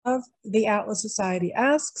of the Atlas Society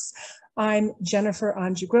Asks. I'm Jennifer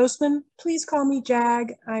Angie Grossman. Please call me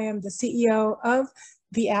Jag. I am the CEO of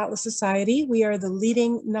the Atlas Society. We are the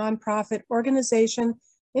leading nonprofit organization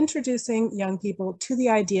introducing young people to the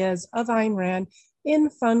ideas of Ayn Rand in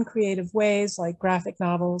fun, creative ways like graphic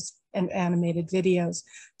novels and animated videos.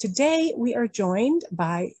 Today, we are joined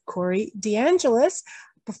by Corey DeAngelis.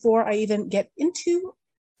 Before I even get into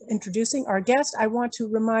introducing our guest, I want to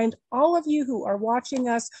remind all of you who are watching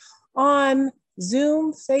us on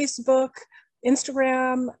Zoom, Facebook,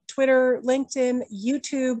 Instagram, Twitter, LinkedIn,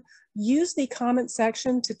 YouTube, use the comment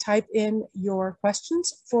section to type in your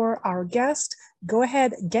questions for our guest. Go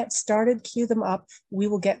ahead, get started, queue them up. We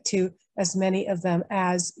will get to as many of them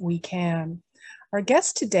as we can. Our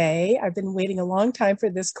guest today, I've been waiting a long time for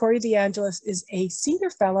this, Corey DeAngelis is a senior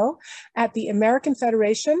fellow at the American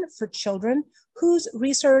Federation for Children, whose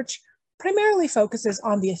research primarily focuses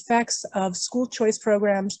on the effects of school choice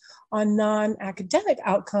programs on non-academic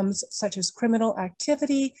outcomes such as criminal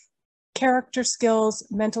activity, character skills,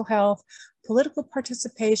 mental health, political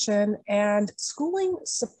participation, and schooling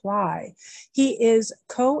supply. He is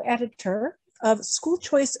co-editor of School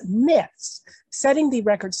Choice Myths, Setting the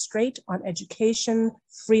Record Straight on Education,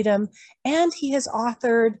 Freedom, and he has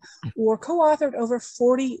authored or co-authored over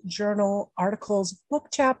 40 journal articles, book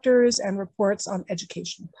chapters, and reports on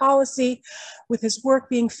education policy, with his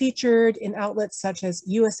work being featured in outlets such as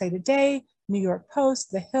USA Today, New York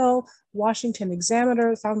Post, The Hill, Washington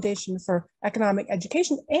Examiner, Foundation for Economic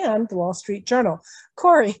Education, and the Wall Street Journal.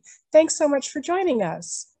 Corey, thanks so much for joining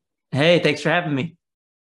us. Hey, thanks for having me.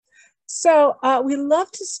 So we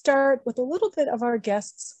love to start with a little bit of our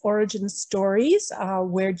guests' origin stories.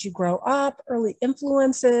 Where'd you grow up, early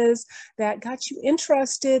influences that got you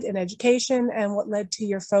interested in education, and what led to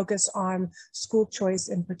your focus on school choice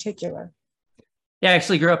in particular? Yeah, I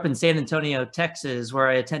actually grew up in San Antonio, Texas, where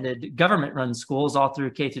I attended government-run schools all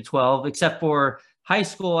through K through 12. Except for high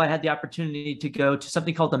school, I had the opportunity to go to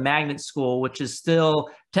something called the magnet school, which is still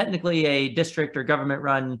technically a district or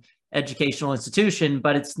government-run educational institution,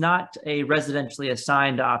 but it's not a residentially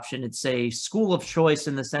assigned option. It's a school of choice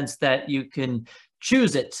in the sense that you can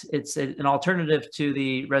choose it. It's an alternative to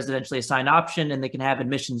the residentially assigned option, and they can have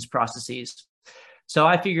admissions processes. So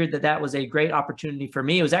I figured that that was a great opportunity for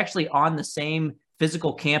me. It was actually on the same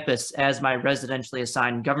physical campus as my residentially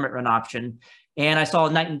assigned government-run option. And I saw a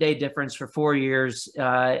night and day difference for 4 years.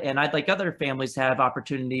 And I'd like other families to have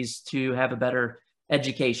opportunities to have a better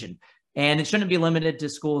education. And it shouldn't be limited to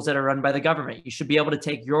schools that are run by the government. You should be able to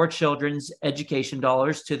take your children's education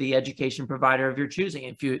dollars to the education provider of your choosing.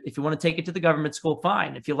 If you want to take it to the government school,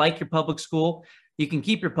 fine. If you like your public school, you can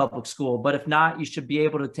keep your public school. But if not, you should be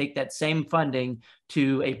able to take that same funding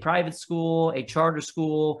to a private school, a charter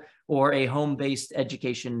school, or a home-based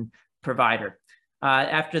education provider.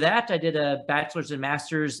 After that, I did a bachelor's and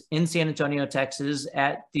master's in San Antonio, Texas,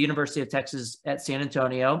 at the University of Texas at San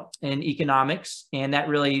Antonio in economics. And that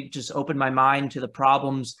really just opened my mind to the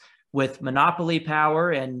problems with monopoly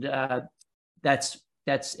power. And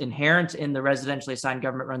that's inherent in the residentially assigned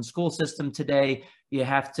government-run school system today. You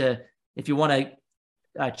have to, if you want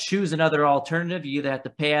to choose another alternative, you either have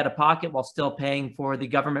to pay out of pocket while still paying for the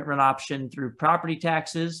government-run option through property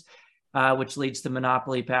taxes, which leads to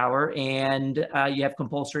monopoly power. And you have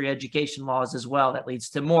compulsory education laws as well that leads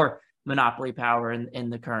to more monopoly power in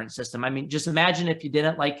the current system. I mean, just imagine if you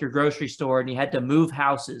didn't like your grocery store and you had to move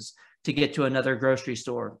houses to get to another grocery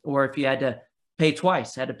store, or if you had to pay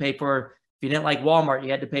twice, had to pay for, if you didn't like Walmart, you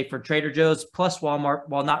had to pay for Trader Joe's plus Walmart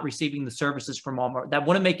while not receiving the services from Walmart. That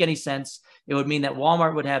wouldn't make any sense. It would mean that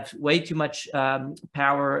Walmart would have way too much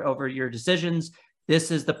power over your decisions. This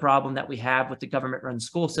is the problem that we have with the government-run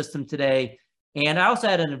school system today. And I also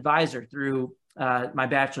had an advisor through my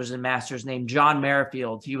bachelor's and master's named John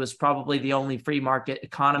Merrifield. He was probably the only free market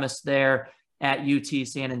economist there at UT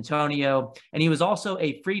San Antonio. And he was also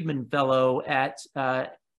a Friedman Fellow at the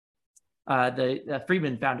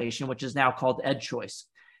Friedman Foundation, which is now called EdChoice.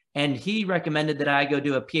 And he recommended that I go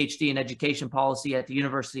do a PhD in education policy at the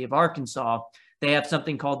University of Arkansas. They have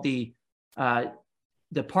something called the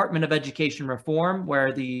Department of Education Reform,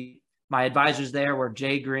 where my advisors there were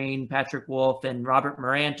Jay Green, Patrick Wolf, and Robert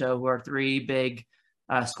Maranto, who are three big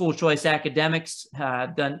school choice academics,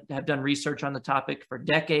 have done research on the topic for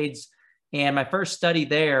decades. And my first study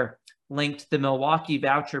there linked the Milwaukee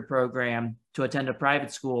voucher program to attend a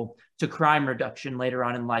private school to crime reduction later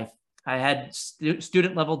on in life. I had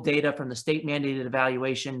student level data from the state mandated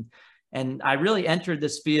evaluation, and I really entered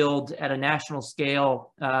this field at a national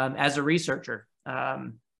scale as a researcher.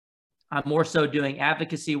 I'm more so doing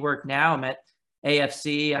advocacy work now. I'm at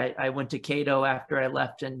AFC. I went to Cato after I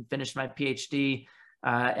left and finished my PhD.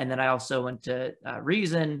 And then I also went to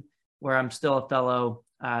Reason, where I'm still a fellow,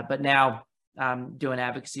 but now I'm doing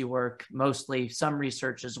advocacy work, mostly some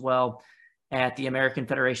research as well, at the American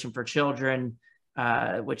Federation for Children,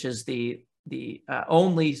 which is the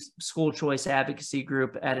only school choice advocacy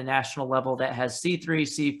group at a national level that has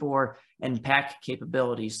C3, C4, and PAC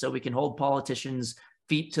capabilities. So we can hold politicians'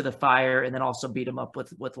 feet to the fire and then also beat them up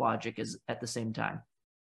with logic at the same time.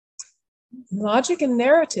 Logic and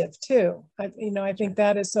narrative too. I think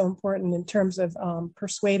that is so important in terms of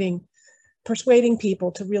persuading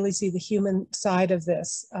people to really see the human side of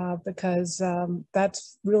this, because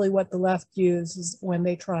that's really what the left uses when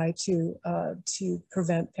they try to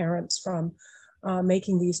prevent parents from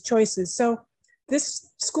making these choices. So this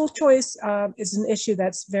school choice is an issue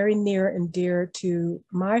that's very near and dear to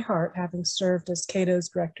my heart, having served as Cato's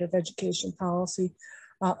Director of Education Policy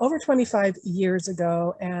over 25 years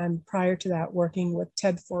ago, and prior to that working with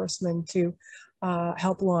Ted Forsman to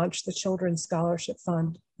help launch the Children's Scholarship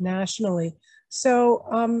Fund nationally.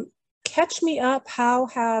 So catch me up, how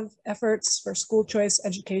have efforts for school choice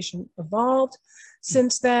education evolved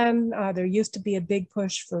since then? There used to be a big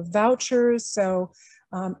push for vouchers. So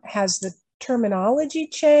has the terminology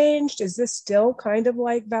changed? Is this still kind of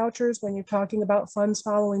like vouchers when you're talking about funds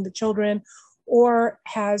following the children, or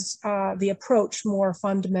has the approach more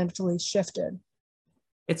fundamentally shifted?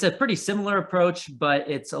 It's a pretty similar approach, but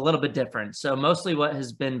it's a little bit different. So mostly what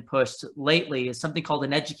has been pushed lately is something called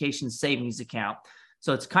an education savings account.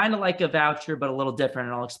 So it's kind of like a voucher, but a little different,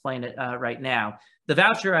 and I'll explain it right now. The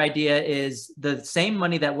voucher idea is the same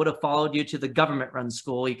money that would have followed you to the government-run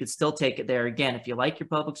school. You could still take it there. Again, if you like your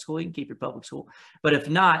public school, you can keep your public school. But if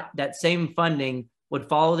not, that same funding would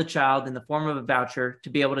follow the child in the form of a voucher to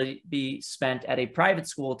be able to be spent at a private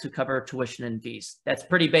school to cover tuition and fees. That's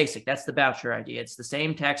pretty basic. That's the voucher idea. It's the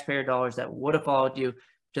same taxpayer dollars that would have followed you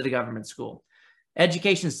to the government school.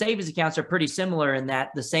 Education savings accounts are pretty similar in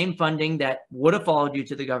that the same funding that would have followed you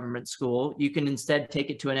to the government school, you can instead take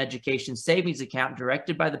it to an education savings account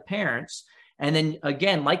directed by the parents. And then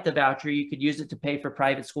again, like the voucher, you could use it to pay for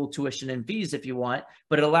private school tuition and fees if you want,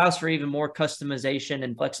 but it allows for even more customization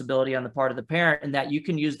and flexibility on the part of the parent, and that you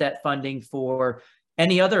can use that funding for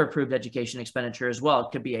any other approved education expenditure as well.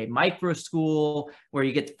 It could be a micro school where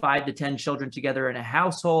you get 5 to 10 children together in a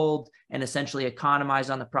household and essentially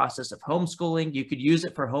economize on the process of homeschooling. You could use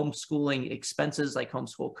it for homeschooling expenses like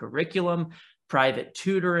homeschool curriculum, private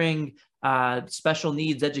tutoring, special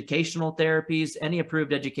needs educational therapies, any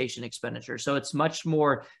approved education expenditure. So it's much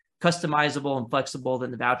more customizable and flexible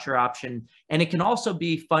than the voucher option. And it can also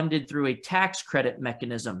be funded through a tax credit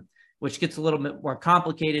mechanism, which gets a little bit more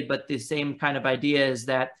complicated, but the same kind of idea is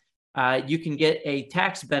that you can get a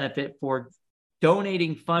tax benefit for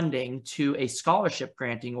donating funding to a scholarship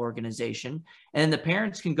granting organization. And the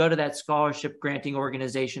parents can go to that scholarship granting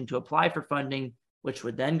organization to apply for funding, which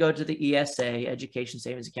would then go to the ESA, Education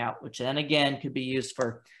Savings Account, which then again could be used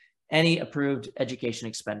for any approved education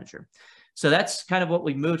expenditure. So that's kind of what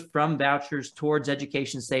we moved from vouchers towards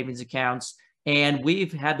education savings accounts. And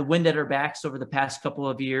we've had the wind at our backs over the past couple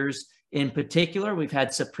of years. In particular, we've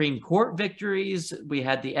had Supreme Court victories. We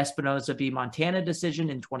had the Espinoza v. Montana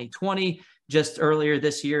decision in 2020. Just earlier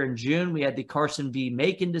this year in June, we had the Carson v.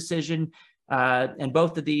 Macon decision. And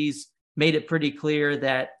both of these made it pretty clear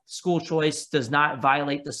that school choice does not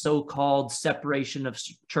violate the so-called separation of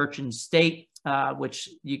church and state, which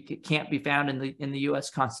can't be found in the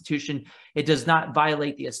U.S. Constitution. It does not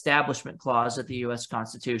violate the Establishment Clause of the U.S.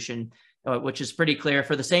 Constitution, which is pretty clear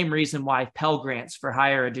for the same reason why Pell Grants for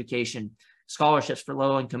higher education, scholarships for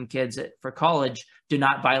low-income kids for college do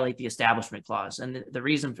not violate the Establishment Clause. And the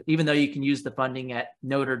reason, even though you can use the funding at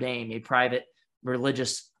Notre Dame, a private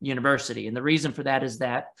religious university, and the reason for that is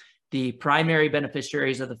that the primary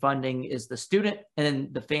beneficiaries of the funding is the student,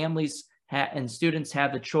 and the families and students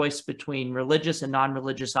have the choice between religious and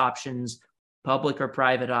non-religious options, public or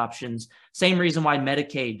private options. Same reason why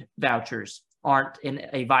Medicaid vouchers aren't in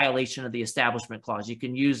a violation of the Establishment Clause. You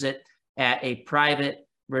can use it at a private,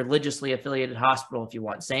 religiously affiliated hospital if you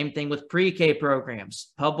want. Same thing with pre-K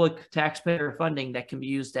programs, public taxpayer funding that can be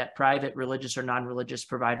used at private, religious, or non-religious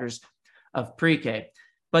providers of pre-K.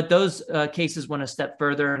 But those cases went a step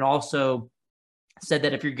further and also said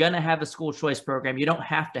that if you're going to have a school choice program, you don't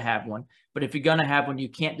have to have one. But if you're going to have one, you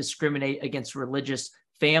can't discriminate against religious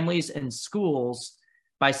families and schools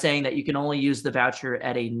by saying that you can only use the voucher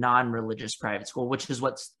at a non-religious private school, which is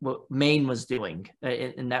what Maine was doing.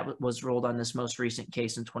 And that was ruled on this most recent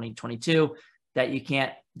case in 2022, that you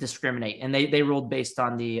can't discriminate. And they ruled based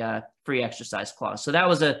on the free exercise clause. So that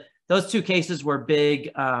was those two cases were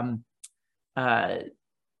big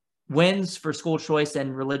wins for school choice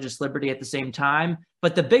and religious liberty at the same time.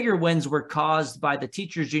 But the bigger wins were caused by the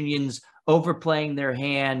teachers' unions overplaying their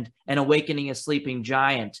hand and awakening a sleeping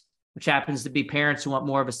giant, which happens to be parents who want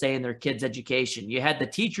more of a say in their kids' education. You had the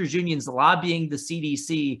teachers' unions lobbying the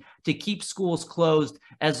CDC to keep schools closed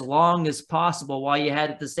as long as possible, while you had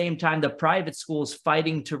at the same time the private schools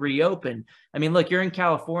fighting to reopen. I mean, look, you're in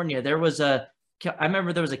California. I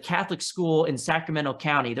remember there was a Catholic school in Sacramento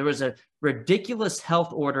County. There was a ridiculous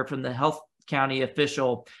health order from the health county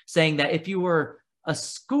official saying that if you were a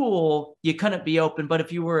school, you couldn't be open, but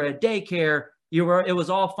if you were a daycare, it was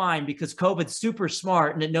all fine, because COVID's super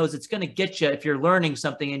smart and it knows it's going to get you if you're learning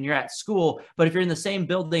something and you're at school. But if you're in the same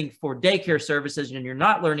building for daycare services and you're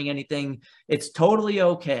not learning anything, it's totally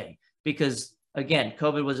okay, because again,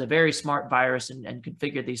 COVID was a very smart virus and could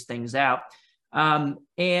figure these things out. And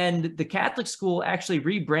the Catholic school actually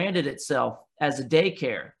rebranded itself as a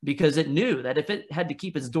daycare because it knew that if it had to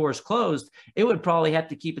keep its doors closed, it would probably have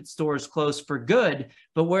to keep its doors closed for good.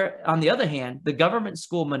 But where, on the other hand, the government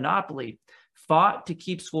school monopoly fought to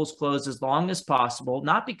keep schools closed as long as possible,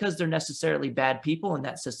 not because they're necessarily bad people in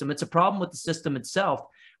that system. It's a problem with the system itself,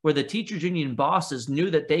 where the teachers union bosses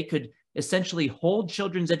knew that they could essentially hold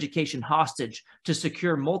children's education hostage to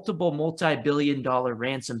secure multiple multi-billion-dollar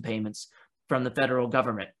ransom payments from the federal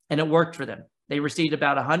government. And it worked for them. They received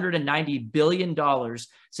about $190 billion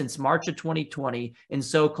since March of 2020 in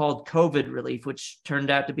so-called COVID relief, which turned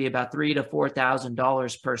out to be about $3,000 to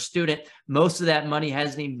 $4,000 per student. Most of that money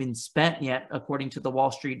hasn't even been spent yet, according to the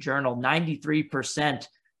Wall Street Journal. 93%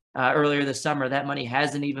 earlier this summer, that money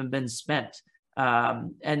hasn't even been spent.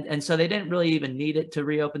 And so they didn't really even need it to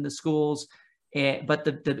reopen the schools. But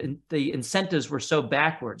the incentives were so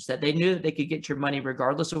backwards that they knew that they could get your money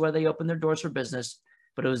regardless of whether they opened their doors for business.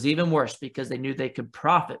 But it was even worse because they knew they could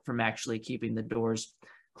profit from actually keeping the doors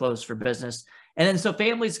closed for business. And then so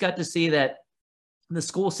families got to see that the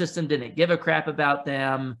school system didn't give a crap about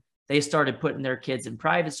them. They started putting their kids in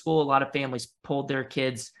private school. A lot of families pulled their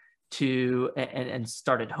kids and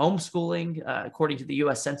started homeschooling. According to the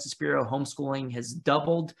U.S. Census Bureau, homeschooling has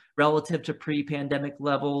doubled relative to pre-pandemic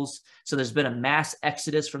levels. So there's been a mass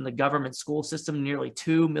exodus from the government school system. Nearly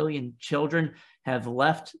 2 million children have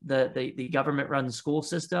left the government-run school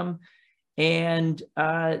system. And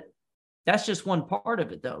that's just one part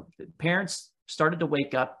of it, though. Parents started to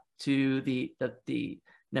wake up to the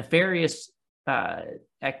nefarious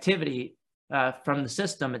activity from the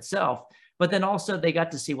system itself. But then also they got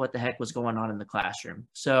to see what the heck was going on in the classroom.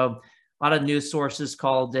 So a lot of news sources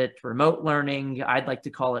called it remote learning. I'd like to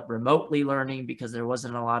call it remotely learning because there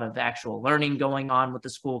wasn't a lot of actual learning going on with the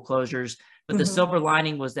school closures. But the silver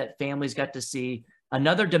lining was that families got to see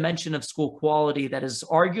another dimension of school quality that is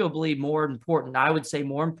arguably more important. I would say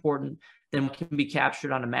more important than what can be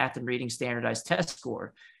captured on a math and reading standardized test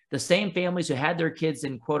score. The same families who had their kids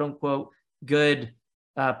in quote unquote good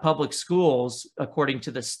public schools, according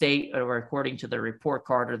to the state or according to the report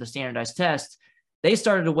card or the standardized test, they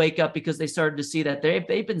started to wake up because they started to see that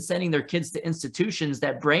they've been sending their kids to institutions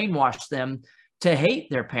that brainwash them to hate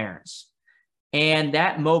their parents. And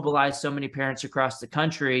that mobilized so many parents across the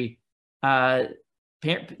country. Parents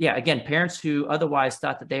who otherwise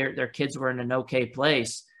thought that their kids were in an okay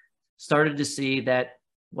place started to see that,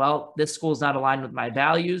 well, this school is not aligned with my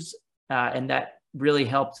values, and that really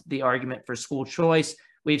helped the argument for school choice.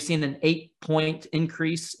 We've seen an 8-point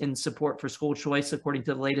increase in support for school choice, according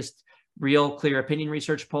to the latest Real Clear Opinion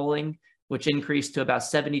Research polling, which increased to about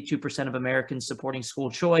 72% of Americans supporting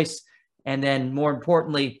school choice. And then more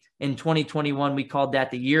importantly, in 2021, we called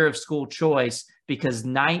that the year of school choice because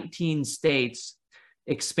 19 states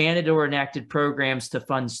expanded or enacted programs to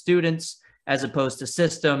fund students as opposed to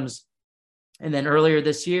systems. And then earlier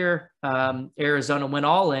this year, Arizona went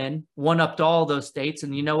all in, one-upped all those states.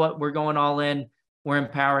 And you know what? We're going all in. We're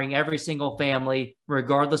empowering every single family,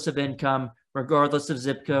 regardless of income, regardless of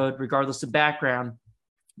zip code, regardless of background,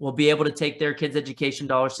 will be able to take their kids' education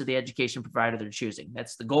dollars to the education provider they're choosing.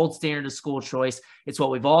 That's the gold standard of school choice. It's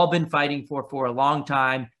what we've all been fighting for a long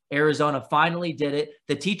time. Arizona finally did it.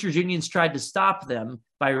 The teachers' unions tried to stop them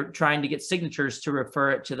by trying to get signatures to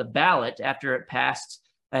refer it to the ballot after it passed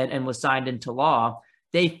and was signed into law.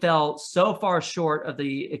 They fell so far short of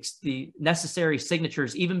the necessary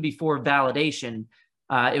signatures even before validation.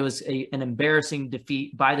 It was an embarrassing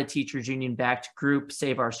defeat by the teachers union-backed group,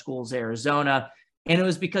 Save Our Schools Arizona. And it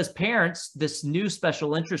was because parents, this new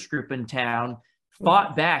special interest group in town,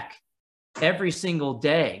 fought back every single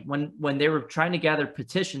day. When they were trying to gather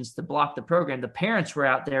petitions to block the program, the parents were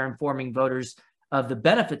out there informing voters of the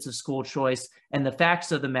benefits of school choice and the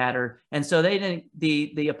facts of the matter. And so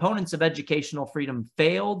the opponents of educational freedom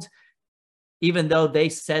failed. even though they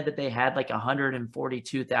said that they had like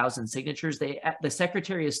 142,000 signatures, the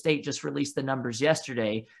Secretary of State just released the numbers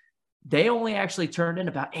yesterday. They only actually turned in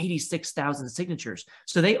about 86,000 signatures.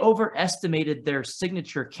 So they overestimated their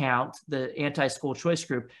signature count, the anti-school choice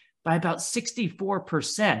group, by about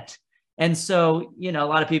 64%. And so, you know, a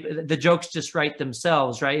lot of people, the jokes just write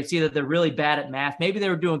themselves, right? It's either they're really bad at math. Maybe they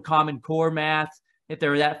were doing Common Core math if they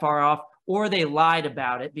were that far off, or they lied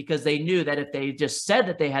about it because they knew that if they just said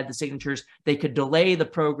that they had the signatures, they could delay the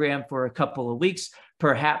program for a couple of weeks,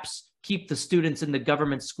 perhaps keep the students in the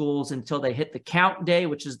government schools until they hit the count day,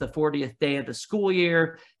 which is the 40th day of the school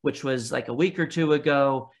year, which was like a week or two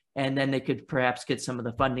ago. And then they could perhaps get some of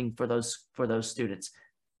the funding for those students.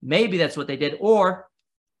 Maybe that's what they did, or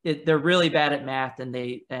they're really bad at math,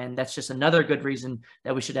 and that's just another good reason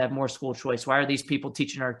that we should have more school choice. Why are these people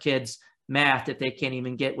teaching our kids math if they can't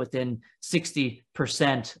even get within 60%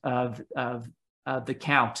 of the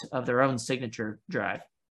count of their own signature drive?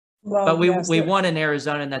 Well, but we won in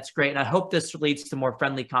Arizona, and that's great. And I hope this leads to more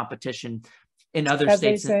friendly competition in other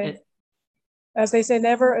states. As they say,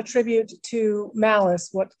 never attribute to malice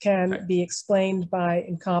what can be explained by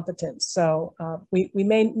incompetence. So we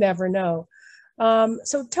may never know.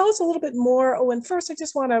 So tell us a little bit more. Oh, and first, I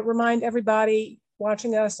just want to remind everybody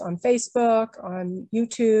watching us on Facebook, on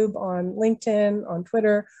YouTube, on LinkedIn, on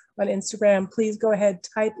Twitter, on Instagram, please go ahead,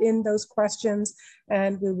 type in those questions,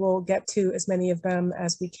 and we will get to as many of them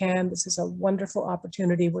as we can. This is a wonderful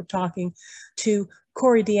opportunity. We're talking to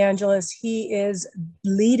Corey DeAngelis. He is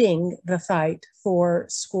leading the fight for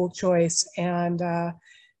school choice, and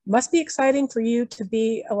must be exciting for you to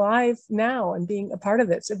be alive now and being a part of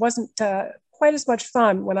this. It wasn't quite as much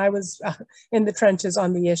fun when I was in the trenches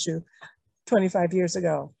on the issue 25 years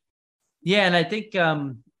ago. Yeah, and I think,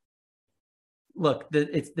 look,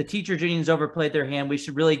 the teachers unions overplayed their hand. We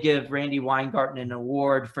should really give Randy Weingarten an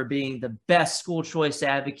award for being the best school choice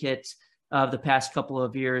advocate of the past couple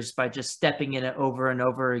of years by just stepping in it over and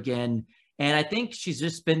over again. And I think she's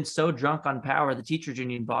just been so drunk on power, the teachers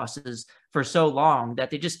union bosses, for so long that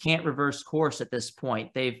they just can't reverse course at this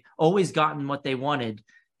point. They've always gotten what they wanted,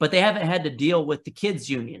 but they haven't had to deal with the kids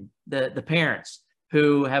union, the parents,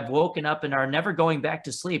 who have woken up and are never going back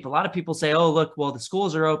to sleep. A lot of people say, oh, look, well, the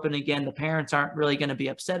schools are open again. The parents aren't really going to be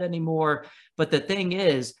upset anymore. But the thing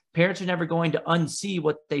is, parents are never going to unsee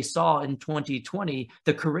what they saw in 2020.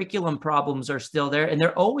 The curriculum problems are still there, and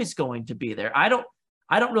they're always going to be there. I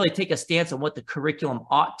don't really take a stance on what the curriculum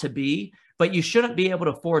ought to be, but you shouldn't be able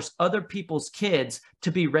to force other people's kids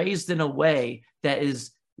to be raised in a way that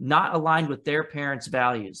is not aligned with their parents'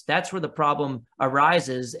 values. That's where the problem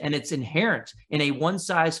arises, and it's inherent in a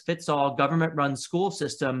one-size-fits-all government-run school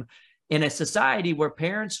system in a society where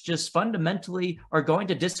parents just fundamentally are going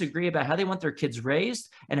to disagree about how they want their kids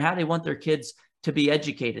raised and how they want their kids to be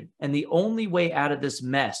educated. And the only way out of this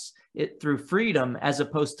mess, through freedom as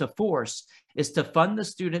opposed to force, is to fund the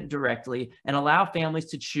student directly and allow families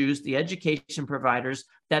to choose the education providers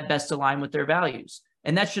that best align with their values.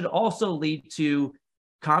 And that should also lead to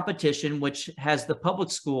competition, which has the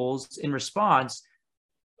public schools in response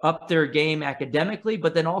up their game academically,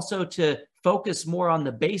 but then also to focus more on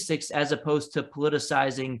the basics as opposed to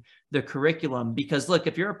politicizing the curriculum. Because look,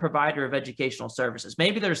 if you're a provider of educational services,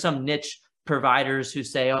 maybe there's some niche providers who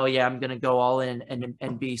say, oh yeah, I'm going to go all in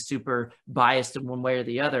and be super biased in one way or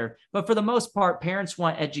the other. But for the most part, parents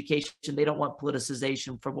want education. They don't want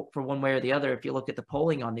politicization for one way or the other, if you look at the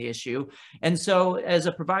polling on the issue. And so as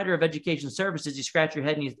a provider of education services, you scratch your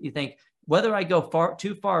head and you think, whether I go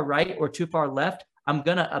too far right or too far left, I'm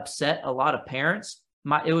going to upset a lot of parents.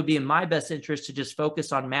 It would be in my best interest to just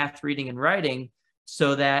focus on math, reading, and writing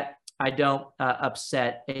so that I don't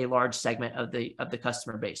upset a large segment of the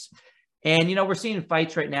customer base. And, you know, we're seeing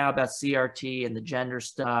fights right now about CRT and the gender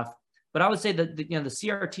stuff. But I would say that, the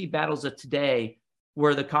CRT battles of today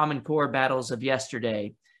were the Common Core battles of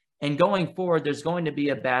yesterday. And going forward, there's going to be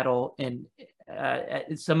a battle in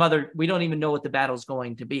we don't even know what the battle is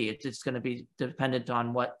going to be. It's going to be dependent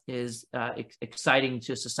on what is exciting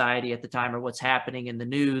to society at the time, or what's happening in the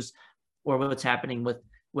news, or what's happening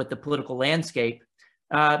with the political landscape.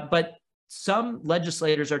 But some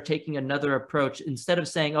legislators are taking another approach. Instead of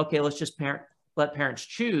saying, okay, let's just let parents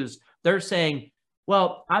choose, they're saying,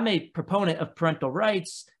 well, I'm a proponent of parental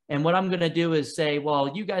rights, and what I'm going to do is say,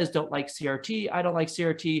 well, you guys don't like CRT, I don't like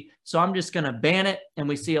CRT, so I'm just going to ban it. And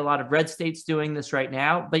we see a lot of red states doing this right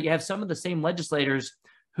now. But you have some of the same legislators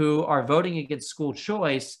who are voting against school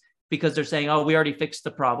choice because they're saying, oh, we already fixed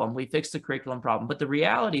the problem. We fixed the curriculum problem. But the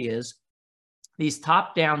reality is these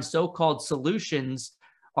top-down so-called solutions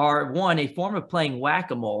are, one, a form of playing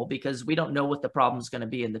whack-a-mole, because we don't know what the problem is going to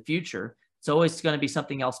be in the future. It's always going to be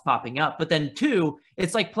something else popping up. But then two,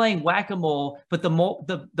 it's like playing whack-a-mole, but the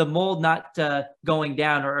mold not going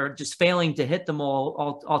down or just failing to hit the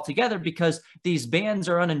mole altogether, because these bans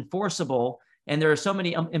are unenforceable and there are so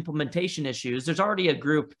many implementation issues. There's already a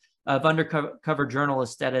group of undercover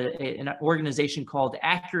journalists at an organization called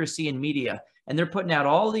Accuracy in Media. And they're putting out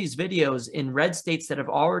all these videos in red states that have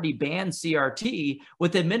already banned CRT,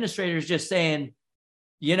 with administrators just saying,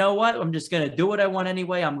 you know what, I'm just going to do what I want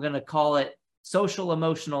anyway. I'm going to call it social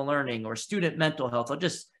emotional learning or student mental health. I'll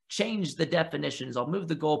just change the definitions. I'll move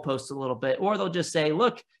the goalposts a little bit. Or they'll just say,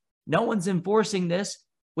 look, no one's enforcing this.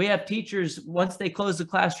 We have teachers, once they close the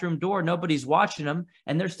classroom door, nobody's watching them,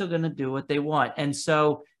 and they're still going to do what they want. And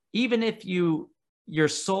so even if your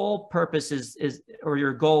sole purpose is or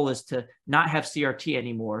your goal is to not have CRT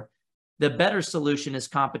anymore, the better solution is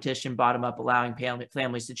competition, bottom up, allowing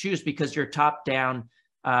families to choose, because your top down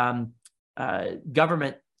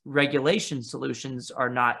government regulation solutions are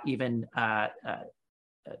not even,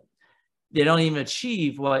 they don't even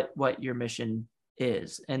achieve what your mission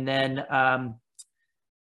is. And then,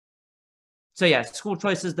 so yeah, school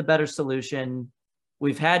choice is the better solution.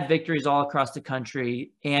 We've had victories all across the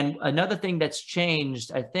country. And another thing that's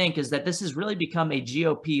changed, I think, is that this has really become a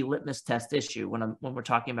GOP litmus test issue when we're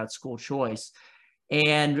talking about school choice.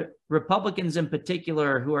 And Republicans in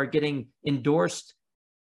particular, who are getting endorsed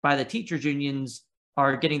by the teachers unions,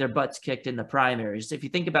 are getting their butts kicked in the primaries. If you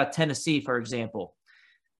think about Tennessee, for example,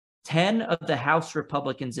 10 of the House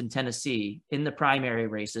Republicans in Tennessee in the primary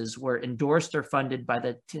races were endorsed or funded by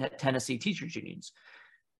the Tennessee teachers unions.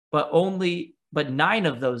 But 9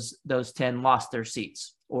 of those 10 lost their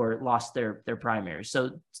seats or lost their primaries.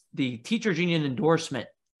 So the teachers union endorsement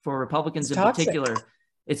for Republicans in particular,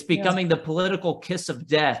 it's becoming the political kiss of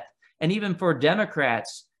death. And even for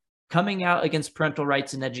Democrats, coming out against parental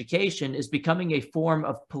rights in education is becoming a form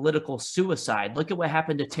of political suicide. Look at what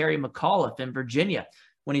happened to Terry McAuliffe in Virginia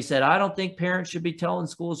when he said, I don't think parents should be telling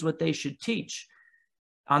schools what they should teach.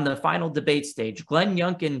 On the final debate stage, Glenn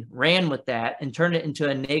Youngkin ran with that and turned it into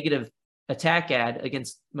a negative attack ad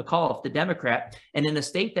against McAuliffe, the Democrat. And in a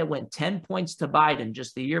state that went 10 points to Biden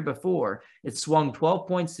just the year before, it swung 12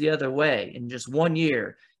 points the other way in just 1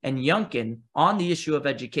 year. And Youngkin, on the issue of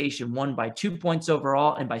education, won by 2 points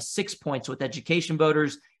overall and by 6 points with education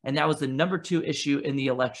voters. And that was the number 2 issue in the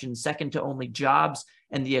election, second to only jobs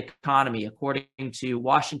and the economy, according to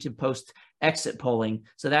Washington Post exit polling.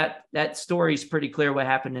 So that story is pretty clear what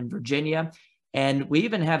happened in Virginia. And we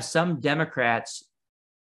even have some Democrats,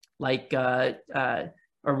 like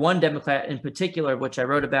or one Democrat in particular, which I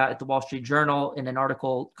wrote about at the Wall Street Journal in an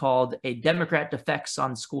article called "A Democrat Defects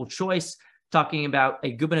on School Choice," talking about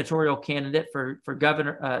a gubernatorial candidate for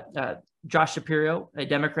governor, Josh Shapiro, a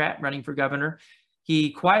Democrat running for governor.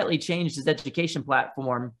 He quietly changed his education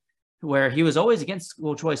platform, where he was always against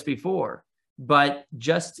school choice before. But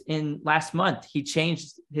just in last month, he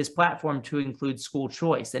changed his platform to include school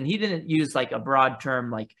choice. And he didn't use like a broad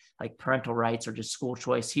term like parental rights or just school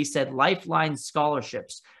choice. He said lifeline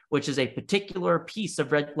scholarships, which is a particular piece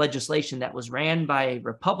of legislation that was ran by a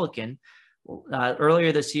Republican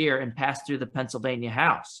earlier this year and passed through the Pennsylvania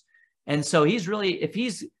House. And so he's really,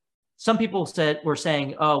 some people were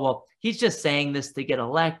saying, oh, well, he's just saying this to get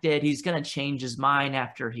elected. He's going to change his mind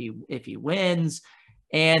if he wins.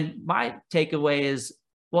 And my takeaway is,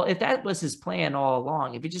 well, if that was his plan all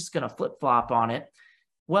along, if he's just going to flip-flop on it,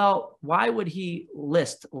 well, why would he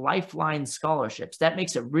list lifeline scholarships? That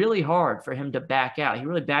makes it really hard for him to back out. He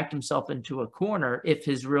really backed himself into a corner if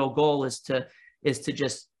his real goal is to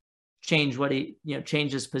just change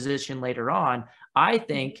change his position later on. I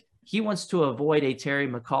think he wants to avoid a Terry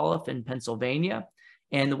McAuliffe in Pennsylvania.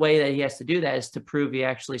 And the way that he has to do that is to prove he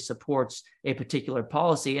actually supports a particular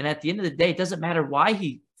policy. And at the end of the day, it doesn't matter why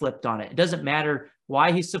he flipped on it. It doesn't matter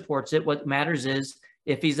why he supports it. What matters is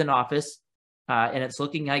if he's in office and it's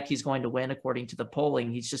looking like he's going to win according to the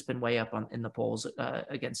polling. He's just been way up in the polls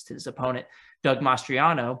against his opponent, Doug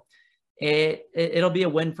Mastriano. It'll be a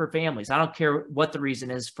win for families. I don't care what the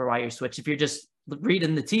reason is for why you switch. If you're just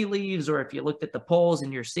reading the tea leaves, or if you looked at the polls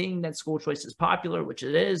and you're seeing that school choice is popular, which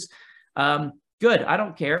it is, good. I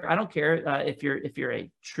don't care. I don't care if you're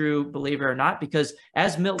a true believer or not, because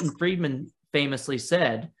as Milton Friedman famously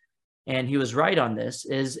said, and he was right on this,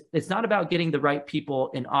 is it's not about getting the right people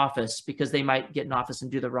in office because they might get in office and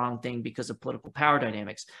do the wrong thing because of political power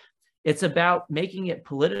dynamics. It's about making it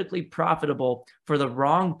politically profitable for the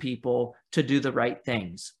wrong people to do the right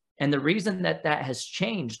things. And the reason that has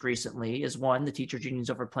changed recently is, one, the teachers unions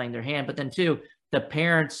overplaying their hand, but then two, the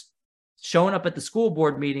parents showing up at the school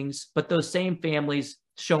board meetings, but those same families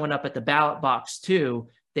showing up at the ballot box too.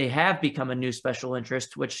 They have become a new special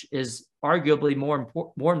interest, which is arguably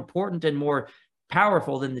more important and more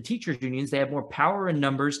powerful than the teachers unions. They have more power in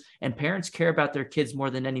numbers, and parents care about their kids more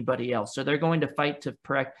than anybody else. So they're going to fight to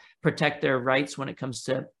protect their rights when it comes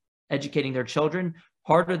to educating their children,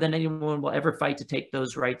 harder than anyone will ever fight to take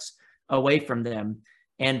those rights away from them.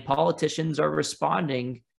 And politicians are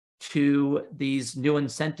responding to these new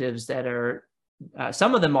incentives that are,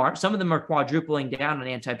 some of them are quadrupling down on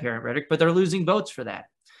anti-parent rhetoric, but they're losing votes for that.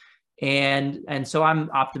 And so I'm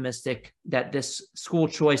optimistic that this school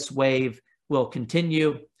choice wave will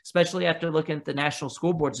continue, especially after looking at the National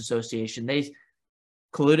School Boards Association. They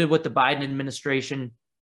colluded with the Biden administration,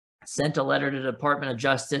 sent a letter to the Department of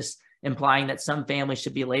Justice implying that some families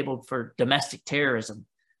should be labeled for domestic terrorism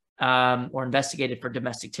or investigated for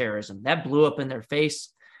domestic terrorism. That blew up in their face.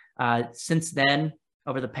 Since then,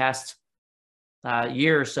 over the past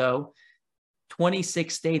year or so,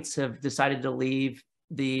 26 states have decided to leave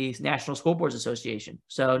the National School Boards Association.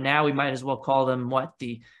 So now we might as well call them what?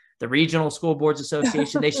 The Regional School Boards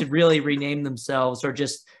Association. They should really rename themselves, or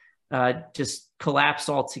just collapse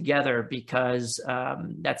altogether, because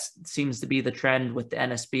that seems to be the trend with the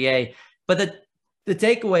NSBA. But the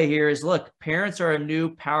takeaway here is, look, parents are a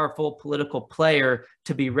new powerful political player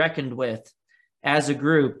to be reckoned with as a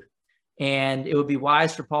group, and it would be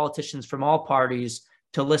wise for politicians from all parties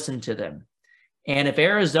to listen to them. And if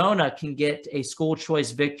Arizona can get a school choice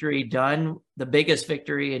victory done, the biggest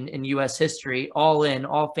victory in U.S. history,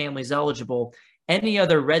 all families eligible, any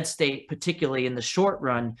other red state, particularly in the short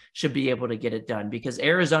run, should be able to get it done, because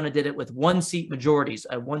Arizona did it with 1-seat majorities,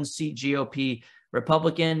 a 1-seat GOP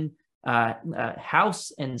Republican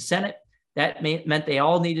House and Senate. That meant they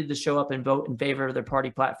all needed to show up and vote in favor of their party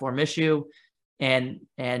platform issue. And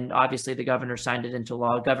obviously the governor signed it into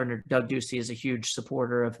law. Governor Doug Ducey is a huge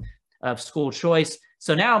supporter of school choice.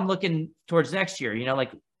 So now I'm looking towards next year,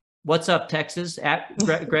 like, what's up, Texas?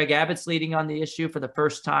 Greg Abbott's leading on the issue for the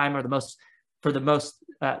first time, or for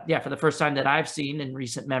the first time that I've seen in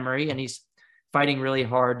recent memory. And he's fighting really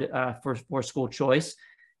hard for school choice.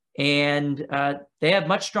 And they have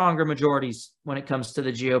much stronger majorities when it comes to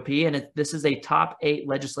the GOP. And this is a top 8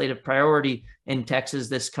 legislative priority in Texas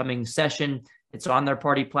this coming session. It's on their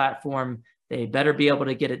party platform. They better be able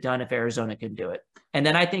to get it done if Arizona can do it. And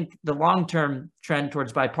then I think the long-term trend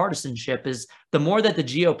towards bipartisanship is, the more that the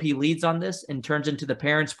GOP leads on this and turns into the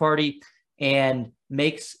parents' party and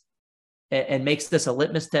makes this a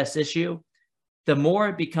litmus test issue, the more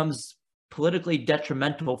it becomes politically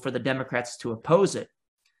detrimental for the Democrats to oppose it.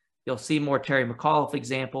 You'll see more Terry McAuliffe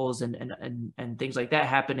examples and things like that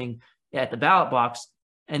happening at the ballot box.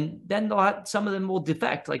 And then some of them will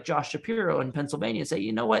defect, like Josh Shapiro in Pennsylvania, and say,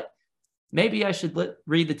 you know what, maybe I should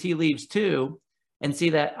read the tea leaves too, and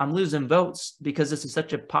see that I'm losing votes because this is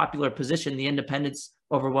such a popular position. The independents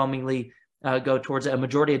overwhelmingly go towards it. A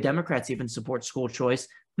majority of Democrats even support school choice.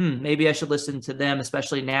 Maybe I should listen to them,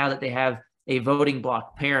 especially now that they have a voting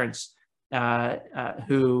bloc, parents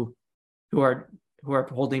who are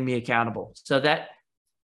holding me accountable. So that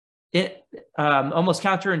it almost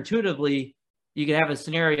counterintuitively, you can have a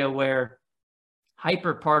scenario where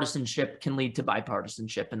hyper partisanship can lead to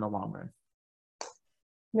bipartisanship in the long run.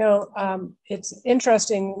 It's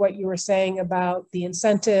interesting what you were saying about the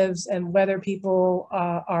incentives and whether people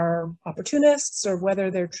are opportunists or whether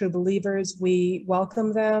they're true believers. We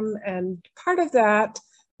welcome them. And part of that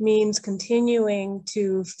means continuing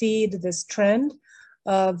to feed this trend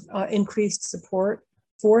of increased support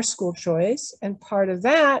for school choice. And part of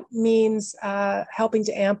that means helping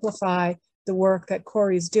to amplify the work that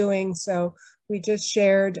Corey's doing. So we just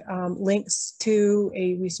shared links to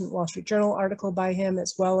a recent Wall Street Journal article by him,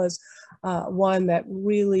 as well as one that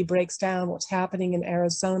really breaks down what's happening in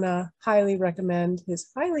Arizona. Highly recommend his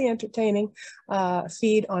highly entertaining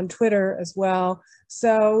feed on Twitter as well.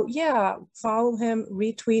 So yeah, follow him,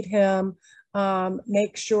 retweet him,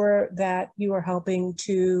 make sure that you are helping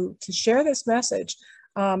to share this message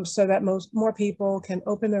so that more people can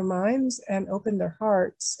open their minds and open their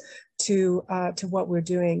hearts to what we're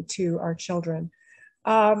doing to our children.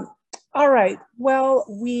 All right, well,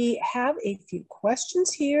 we have a few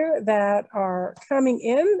questions here that are coming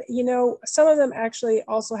in. Some of them actually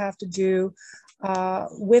also have to do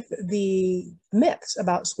with the myths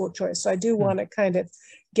about school choice. So I do want to kind of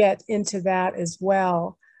get into that as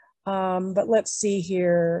well. But let's see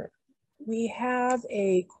here. We have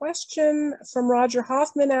a question from Roger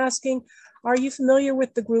Hoffman asking, are you familiar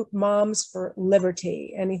with the group Moms for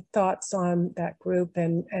Liberty? Any thoughts on that group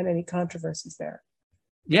and any controversies there?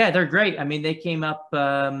 Yeah, they're great. I mean, they came up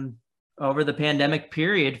over the pandemic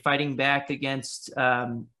period fighting back against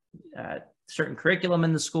certain curriculum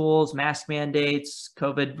in the schools, mask mandates,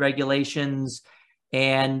 COVID regulations.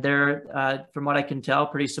 And they're, from what I can tell,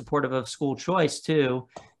 pretty supportive of school choice too.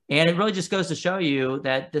 And it really just goes to show you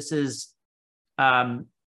that this is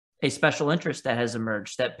a special interest that has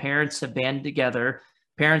emerged, that parents have banded together,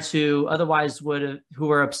 parents who otherwise would have, who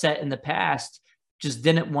were upset in the past, just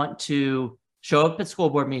didn't want to show up at school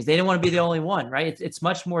board meetings. They didn't want to be the only one, right? It's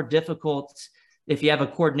much more difficult if you have a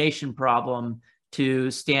coordination problem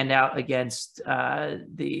to stand out against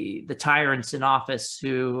the tyrants in office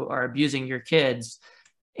who are abusing your kids.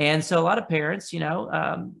 And so a lot of parents,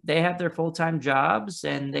 they have their full-time jobs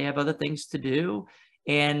and they have other things to do.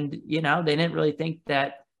 And, they didn't really think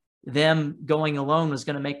that them going alone was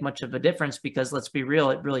going to make much of a difference, because let's be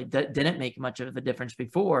real, it really didn't make much of a difference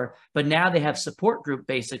before. But now they have support group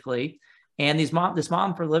basically. And this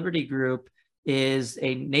Mom for Liberty group is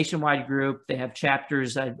a nationwide group. They have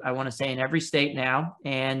chapters, I want to say, in every state now,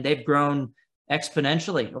 and they've grown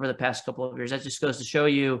exponentially over the past couple of years. That just goes to show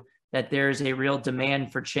you that there's a real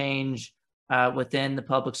demand for change within the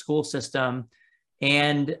public school system.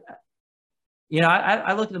 And,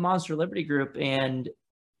 I look at the Moms for Liberty group, and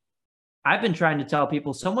I've been trying to tell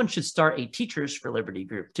people someone should start a Teachers for Liberty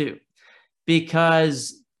group too,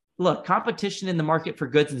 because look, competition in the market for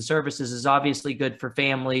goods and services is obviously good for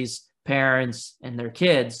families, parents, and their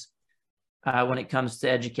kids when it comes to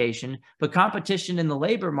education, but competition in the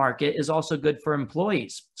labor market is also good for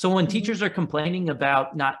employees. So when teachers are complaining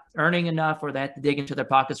about not earning enough, or they have to dig into their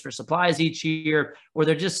pockets for supplies each year, or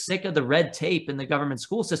they're just sick of the red tape in the government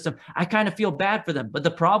school system, I kind of feel bad for them. But the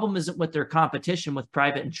problem isn't with their competition with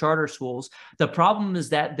private and charter schools. The problem is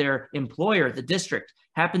that their employer, the district,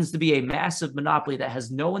 happens to be a massive monopoly that has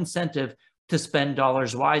no incentive to spend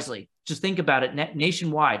dollars wisely. Just think about it.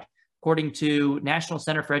 Nationwide, according to National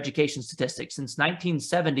Center for Education Statistics, since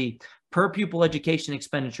 1970, per pupil education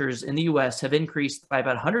expenditures in the U.S. have increased by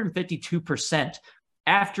about 152%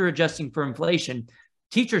 after adjusting for inflation.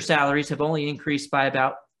 Teacher salaries have only increased by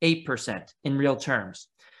about 8% in real terms.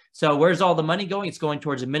 So where's all the money going? It's going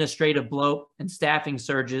towards administrative bloat and staffing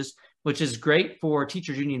surges, which is great for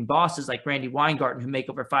teachers union bosses like Randy Weingarten, who make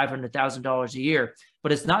over $500,000 a year.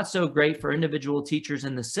 But it's not so great for individual teachers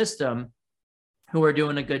in the system who are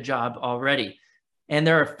doing a good job already. And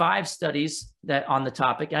there are 5 studies that on the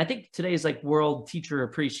topic. And I think today is like World Teacher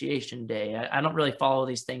Appreciation Day. I don't really follow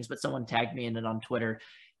these things, but someone tagged me in it on Twitter.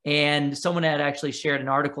 And someone had actually shared an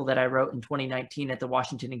article that I wrote in 2019 at the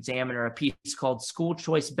Washington Examiner, a piece called School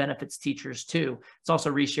Choice Benefits Teachers Too. It's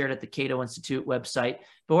also reshared at the Cato Institute website,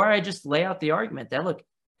 but where I just lay out the argument that, look,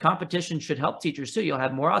 competition should help teachers too. You'll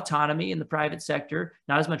have more autonomy in the private sector,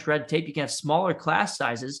 not as much red tape. You can have smaller class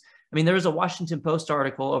sizes. I mean, there was a Washington Post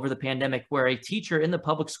article over the pandemic where a teacher in the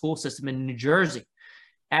public school system in New Jersey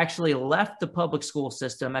actually left the public school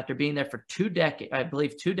system after being there for 2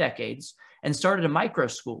 decades, and started a micro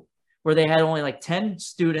school where they had only like 10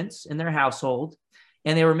 students in their household,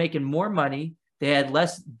 and they were making more money. They had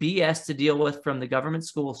less BS to deal with from the government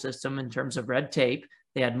school system in terms of red tape.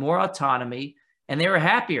 They had more autonomy, and they were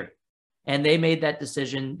happier. And they made that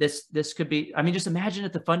decision. This could be, I mean, just imagine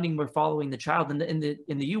if the funding were following the child. In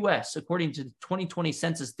the US, according to the 2020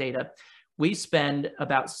 census data, we spend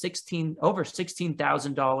about over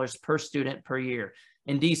 $16,000 per student per year.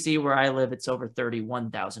 In DC, where I live, it's over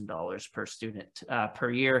 $31,000 per student per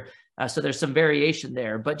year. So there's some variation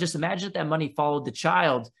there. But just imagine if that money followed the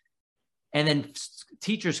child, and then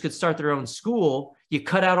teachers could start their own school. You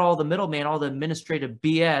cut out all the middleman, all the administrative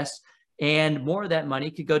BS, and more of that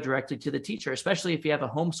money could go directly to the teacher, especially if you have a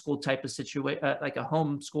homeschool type of situation, like a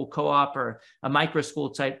homeschool co-op or a micro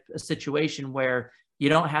school type of situation where you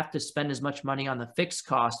don't have to spend as much money on the fixed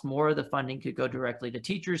cost. More of the funding could go directly to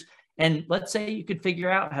teachers. And let's say you could figure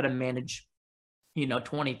out how to manage,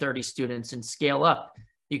 20, 30 students and scale up.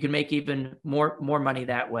 You can make even more money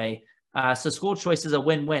that way. So school choice is a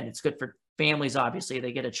win-win. It's good for families, obviously.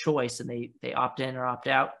 They get a choice and they opt in or opt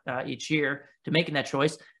out each year to making that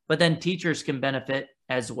choice. But then teachers can benefit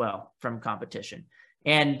as well from competition.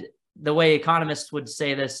 And the way economists would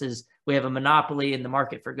say this is we have a monopoly in the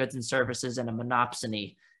market for goods and services and a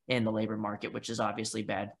monopsony in the labor market, which is obviously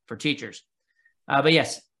bad for teachers. But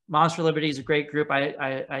yes, Moms for Liberty is a great group.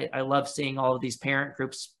 I love seeing all of these parent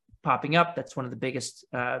groups popping up. That's one of the biggest,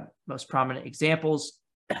 most prominent examples.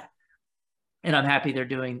 And I'm happy they're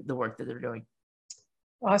doing the work that they're doing.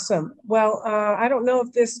 Awesome. Well, I don't know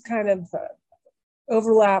if this kind of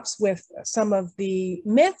overlaps with some of the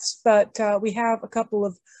myths, but we have a couple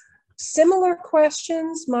of similar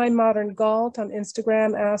questions. My Modern Galt on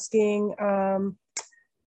Instagram asking,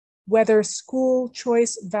 whether school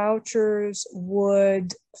choice vouchers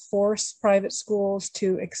would force private schools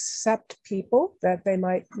to accept people that they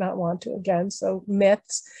might not want to, again, so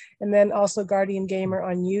myths. And then also Guardian Gamer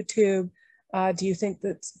on YouTube. Do you think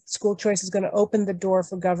that school choice is going to open the door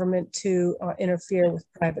for government to interfere with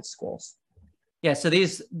private schools? Yeah, so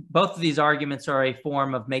both of these arguments are a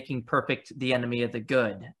form of making perfect the enemy of the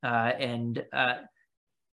good, and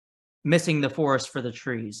missing the forest for the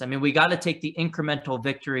trees. I mean, we got to take the incremental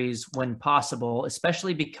victories when possible,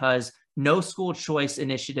 especially because no school choice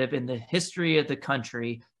initiative in the history of the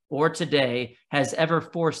country or today has ever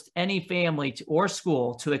forced any family or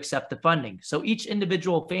school to accept the funding. So each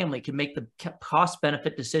individual family can make the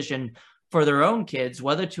cost-benefit decision for their own kids,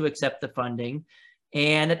 whether to accept the funding.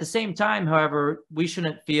 And at the same time, however, we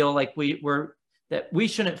shouldn't feel like we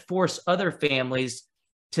shouldn't force other families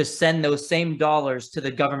to send those same dollars to the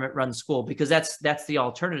government-run school, because that's the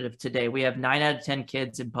alternative today. We have 9 out of 10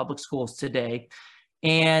 kids in public schools today.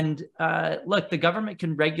 And look, the government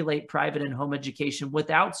can regulate private and home education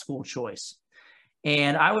without school choice.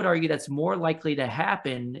 And I would argue that's more likely to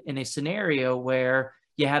happen in a scenario where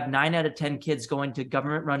you have 9 out of 10 kids going to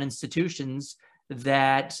government-run institutions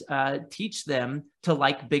that teach them to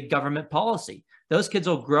like big government policy. Those kids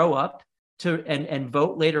will grow up to and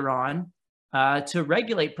vote later on to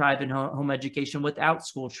regulate private home education without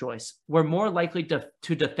school choice. We're more likely to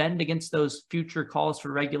defend against those future calls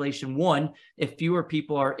for regulation. One, if fewer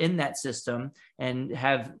people are in that system and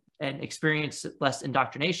experience less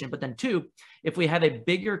indoctrination. But then two, if we have a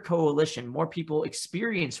bigger coalition, more people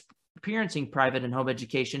experiencing private and home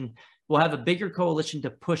education, we'll have a bigger coalition to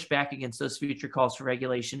push back against those future calls for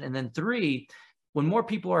regulation. And then three, when more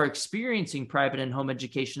people are experiencing private and home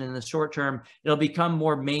education in the short term, it'll become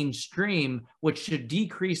more mainstream, which should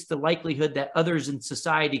decrease the likelihood that others in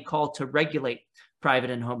society call to regulate private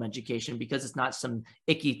and home education, because it's not some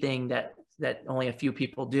icky thing that only a few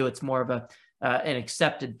people do. It's more of an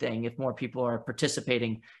accepted thing if more people are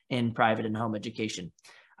participating in private and home education.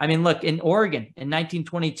 I mean, look, in Oregon in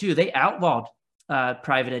 1922, they outlawed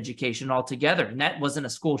private education altogether. And that wasn't a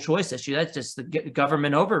school choice issue. That's just the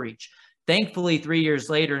government overreach. Thankfully, 3 years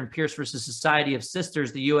later in Pierce versus Society of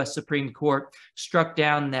Sisters, the U.S. Supreme Court struck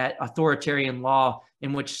down that authoritarian law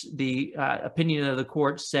in which the opinion of the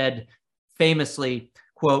court said famously,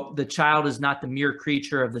 quote, "The child is not the mere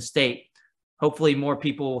creature of the state." Hopefully more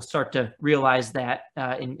people will start to realize that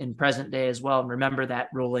in present day as well and remember that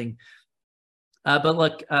ruling. But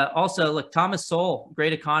look, Thomas Sowell,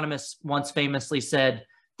 great economist, once famously said,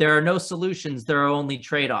 "There are no solutions, there are only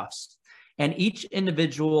trade-offs." And each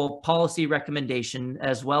individual policy recommendation,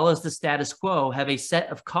 as well as the status quo, have a set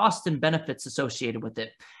of costs and benefits associated with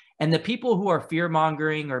it. And the people who are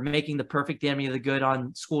fear-mongering or making the perfect enemy of the good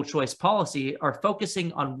on school choice policy are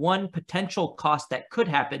focusing on one potential cost that could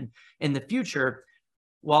happen in the future,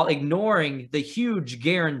 while ignoring the huge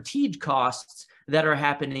guaranteed costs that are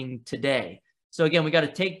happening today. So again, we got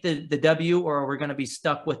to take the W, or we're going to be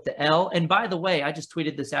stuck with the L. And by the way, I just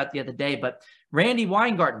tweeted this out the other day, but Randy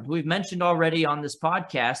Weingarten, who we've mentioned already on this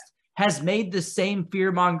podcast, has made the same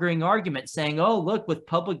fear-mongering argument, saying, oh, look, with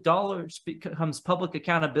public dollars becomes public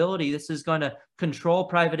accountability. This is going to control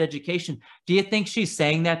private education. Do you think she's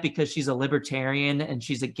saying that because she's a libertarian and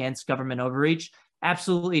she's against government overreach?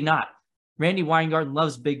 Absolutely not. Randy Weingarten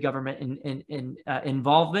loves big government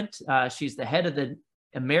involvement. She's the head of the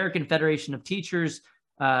American Federation of Teachers,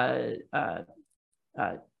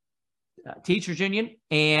 Teachers Union.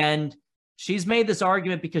 And she's made this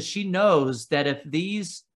argument because she knows that if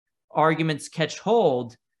these arguments catch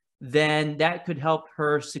hold, then that could help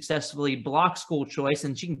her successfully block school choice,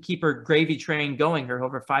 and she can keep her gravy train going, her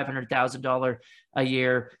over $500,000 a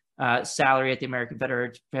year salary at the American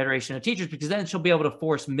Federation of Teachers, because then she'll be able to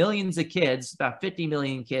force millions of kids, about 50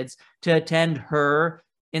 million kids, to attend her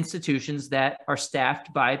institutions that are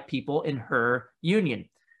staffed by people in her union.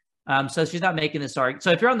 So she's not making this argument.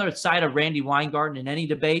 So if you're on the side of Randy Weingarten in any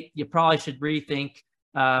debate, you probably should rethink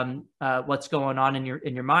what's going on in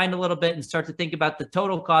your mind a little bit and start to think about the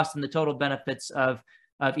total cost and the total benefits of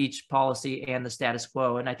each policy and the status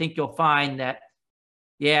quo. And I think you'll find that,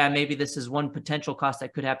 yeah, maybe this is one potential cost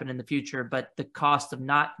that could happen in the future, but the cost of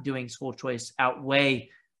not doing school choice outweigh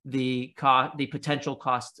the potential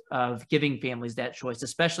cost of giving families that choice,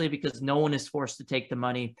 especially because no one is forced to take the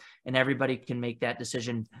money and everybody can make that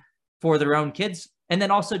decision for their own kids. And then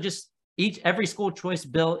also just every school choice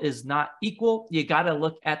bill is not equal. You got to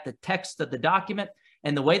look at the text of the document,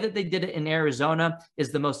 and the way that they did it in Arizona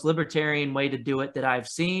is the most libertarian way to do it that I've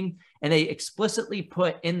seen. And they explicitly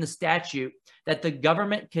put in the statute that the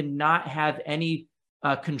government cannot have any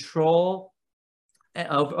control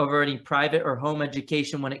over any private or home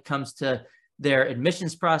education when it comes to their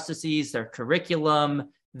admissions processes, their curriculum,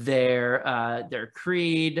 their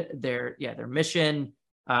creed, their mission.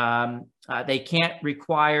 They can't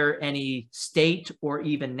require any state or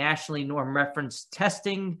even nationally norm reference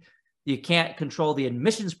testing. You can't control the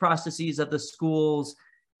admissions processes of the schools.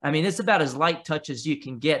 I mean, it's about as light touch as you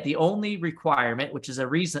can get. The only requirement, which is a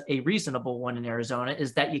reasonable one in Arizona,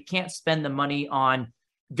 is that you can't spend the money on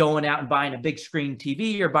going out and buying a big screen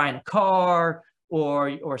TV or buying a car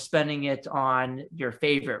or spending it on your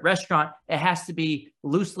favorite restaurant. It has to be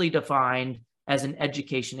loosely defined as an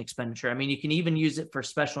education expenditure. I mean, you can even use it for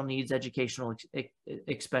special needs educational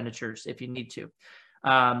expenditures if you need to,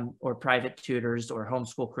 or private tutors or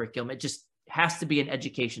homeschool curriculum. It just has to be an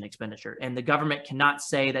education expenditure. And the government cannot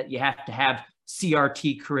say that you have to have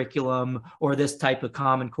CRT curriculum or this type of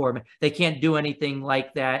Common Core. They can't do anything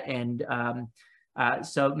like that. And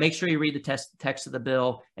so make sure you read the text of the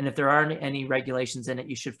bill. And if there aren't any regulations in it,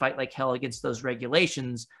 you should fight like hell against those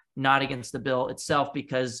regulations, not against the bill itself,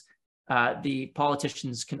 because the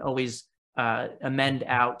politicians can always amend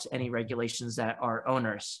out any regulations that are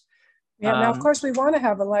onerous. Yeah, now, of course, we want to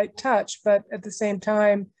have a light touch, but at the same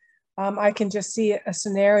time, I can just see a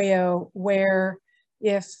scenario where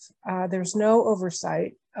if there's no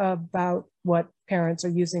oversight about what parents are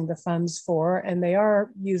using the funds for, and they are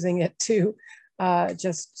using it to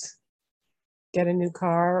just get a new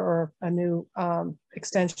car or a new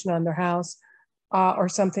extension on their house or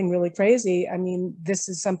something really crazy. I mean, this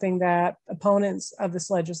is something that opponents of this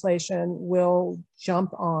legislation will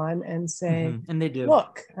jump on and say, and they do.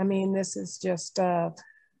 Look, I mean, this is just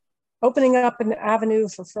opening up an avenue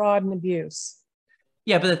for fraud and abuse.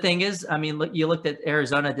 Yeah, but the thing is, I mean, look, you looked at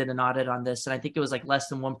Arizona did an audit on this, and I think it was like less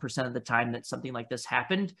than 1% of the time that something like this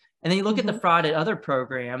happened. And then you look at the fraud at other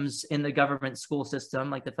programs in the government school system,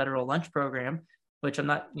 like the federal lunch program, which I'm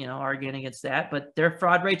not, arguing against that, but their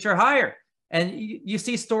fraud rates are higher. And you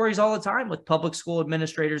see stories all the time with public school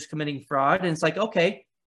administrators committing fraud. And it's like, okay,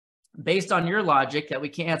 based on your logic that we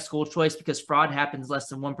can't have school choice because fraud happens less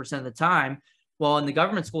than 1% of the time. Well, in the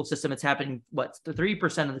government school system, it's happening,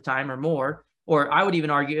 3% of the time or more. Or I would even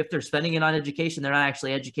argue if they're spending it on education, they're not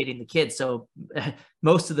actually educating the kids. So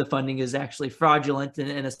most of the funding is actually fraudulent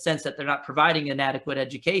in a sense that they're not providing an adequate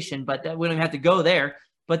education, but that we don't have to go there.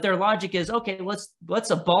 But their logic is, okay, let's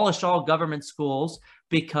abolish all government schools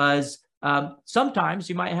because sometimes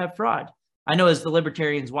you might have fraud. I know as the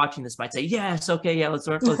libertarians watching this might say, yes, okay, yeah, let's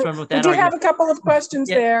run with that. We do have a couple of questions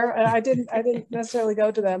there. I didn't necessarily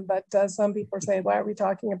go to them, but some people are saying, why are we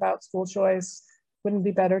talking about school choice? Wouldn't it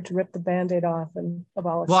be better to rip the Band-Aid off and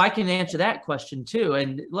abolish? Well, I can answer that question too.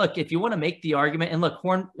 And look, if you want to make the argument, and look,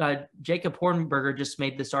 Jacob Hornberger just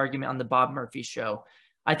made this argument on the Bob Murphy show.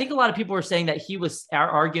 I think a lot of people were saying that he was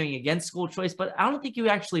arguing against school choice, but I don't think he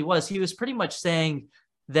actually was. He was pretty much saying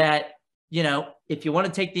that, if you want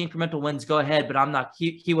to take the incremental wins, go ahead, but I'm not,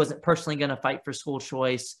 he wasn't personally going to fight for school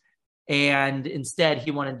choice. And instead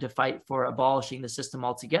he wanted to fight for abolishing the system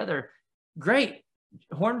altogether. Great.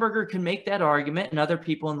 Hornberger can make that argument, and other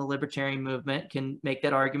people in the libertarian movement can make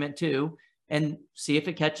that argument too, and see if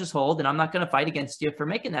it catches hold. And I'm not going to fight against you for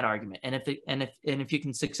making that argument. And if you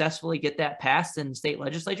can successfully get that passed in the state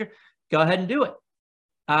legislature, go ahead and do it.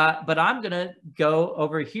 But I'm going to go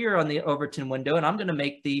over here on the Overton window, and I'm going to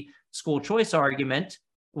make the school choice argument,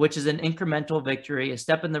 which is an incremental victory, a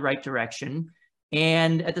step in the right direction.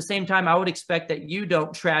 And at the same time, I would expect that you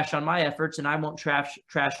don't trash on my efforts, and I won't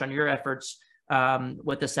trash on your efforts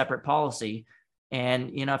with a separate policy.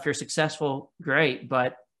 And, if you're successful, great,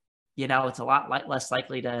 but, it's a lot less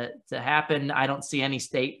likely to happen. I don't see any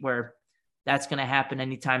state where that's going to happen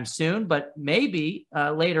anytime soon, but maybe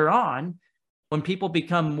later on, when people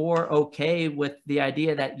become more okay with the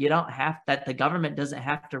idea that that the government doesn't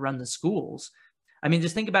have to run the schools. I mean,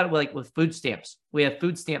 just think about it like with food stamps. We have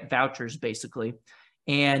food stamp vouchers basically,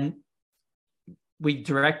 and we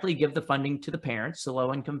directly give the funding to the parents, the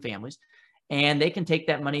low-income families, and they can take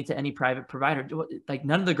that money to any private provider. Like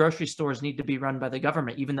none of the grocery stores need to be run by the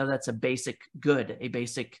government, even though that's a basic good, a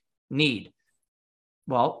basic need.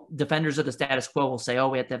 Well, defenders of the status quo will say, oh,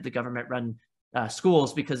 we have to have the government run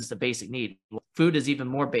schools because it's a basic need. Food is even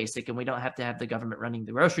more basic, and we don't have to have the government running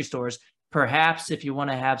the grocery stores. Perhaps if you want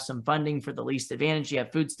to have some funding for the least advantaged, you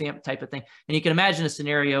have food stamp type of thing. And you can imagine a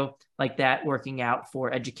scenario like that working out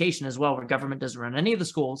for education as well, where government doesn't run any of the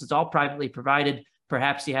schools. It's all privately provided.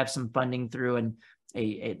 Perhaps you have some funding through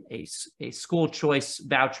a school choice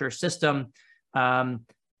voucher system.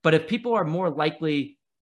 But if people are more likely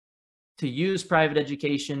to use private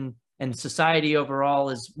education and society overall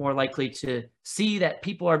is more likely to see that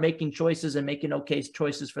people are making choices and making okay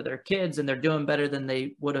choices for their kids, and they're doing better than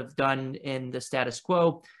they would have done in the status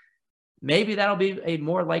quo, maybe that'll be a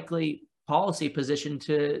more likely policy position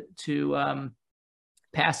to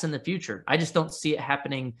pass in the future. I just don't see it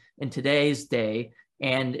happening in today's day.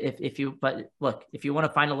 And if you want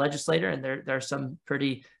to find a legislator, and there are some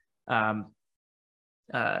pretty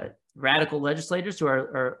radical legislators who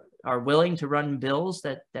are willing to run bills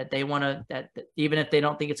that they want to, that even if they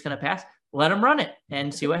don't think it's going to pass, let them run it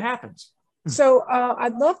and see what happens. So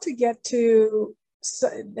I'd love to get to,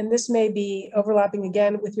 and this may be overlapping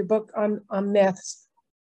again with your book on myths.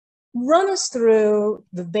 Run us through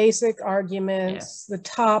the basic arguments, the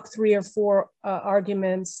top 3 or 4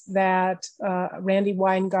 arguments that Randi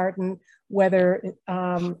Weingarten, whether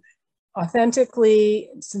authentically,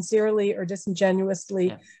 sincerely, or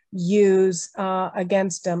disingenuously use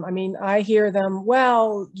against them. I mean, I hear them,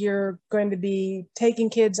 well, you're going to be taking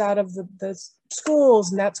kids out of the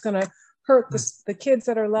schools, and that's going to hurt the kids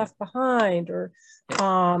that are left behind, or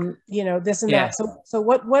this and that. So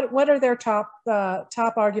what are their top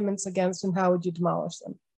arguments against, and how would you demolish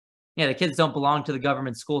them? Yeah, the kids don't belong to the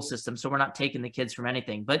government school system, so we're not taking the kids from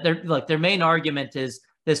anything. But their main argument is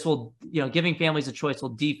this will, giving families a choice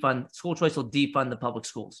will defund school choice, will defund the public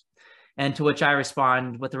schools. And to which I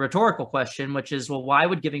respond with a rhetorical question, which is, well, why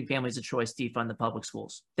would giving families a choice defund the public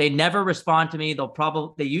schools? They never respond to me.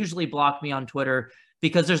 They usually block me on Twitter,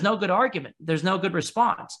 because there's no good argument. There's no good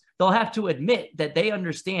response. They'll have to admit that they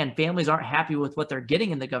understand families aren't happy with what they're getting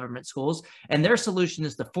in the government schools, and their solution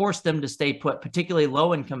is to force them to stay put, particularly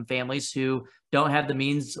low-income families who don't have the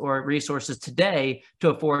means or resources today to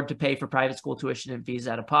afford to pay for private school tuition and fees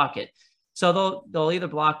out of pocket. So they'll either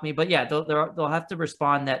block me, but they'll have to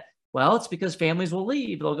respond that, well, it's because families will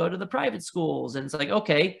leave. They'll go to the private schools. And it's like,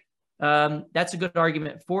 okay, that's a good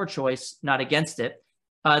argument for choice, not against it.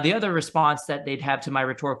 The other response that they'd have to my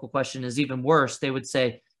rhetorical question is even worse. They would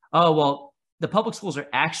say, oh, well, the public schools are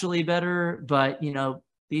actually better, but,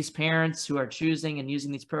 these parents who are choosing and using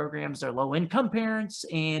these programs are low-income parents,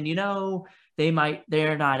 and,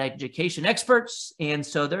 they're not education experts, and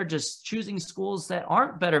so they're just choosing schools that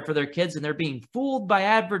aren't better for their kids, and they're being fooled by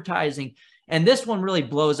advertising. And this one really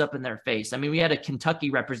blows up in their face. I mean, we had a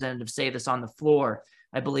Kentucky representative say this on the floor,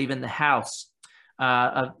 I believe in the House,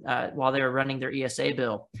 while they were running their ESA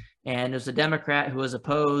bill. And there's a Democrat who was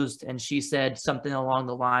opposed, and she said something along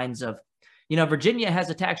the lines of, Virginia has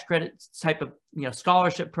a tax credit type of,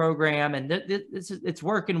 scholarship program, and it's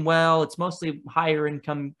working well. It's mostly higher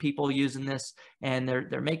income people using this, and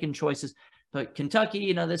they're making choices. But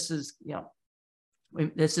Kentucky, this is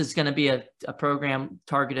going to be a program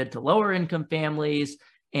targeted to lower income families.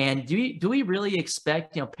 And do we really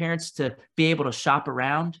expect, parents to be able to shop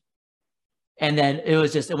around? And then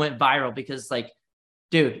it went viral because,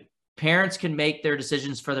 dude, parents can make their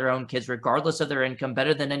decisions for their own kids, regardless of their income,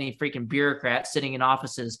 better than any freaking bureaucrat sitting in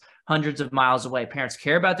offices hundreds of miles away. Parents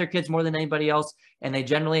care about their kids more than anybody else, and they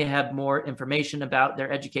generally have more information about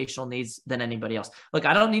their educational needs than anybody else. Look,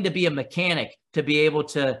 I don't need to be a mechanic to be able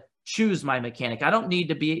to choose my mechanic. I don't need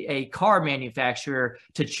to be a car manufacturer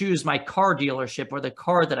to choose my car dealership or the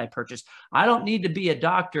car that I purchase. I don't need to be a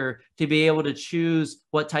doctor to be able to choose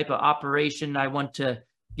what type of operation I want to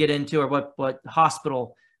get into, or what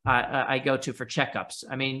hospital I go to for checkups.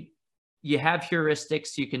 I mean, you have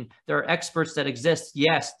heuristics. There are experts that exist,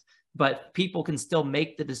 yes, but people can still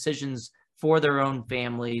make the decisions for their own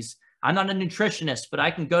families. I'm not a nutritionist, but I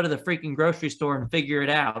can go to the freaking grocery store and figure it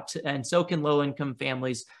out. And so can low-income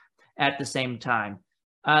families at the same time.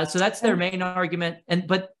 So that's their main argument.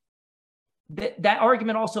 But that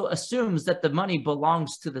argument also assumes that the money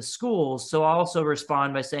belongs to the schools. So I'll also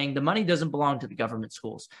respond by saying the money doesn't belong to the government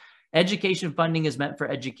schools. Education funding is meant for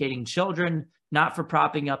educating children, not for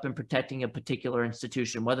propping up and protecting a particular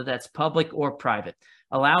institution, whether that's public or private.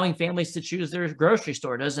 Allowing families to choose their grocery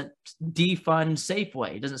store doesn't defund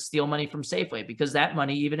Safeway. It doesn't steal money from Safeway, because that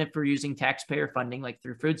money, even if we're using taxpayer funding like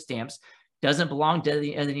through food stamps, doesn't belong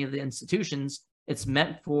to any of the institutions. It's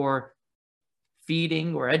meant for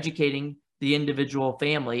feeding or educating the individual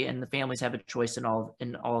family, and the families have a choice in all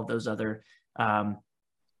of those other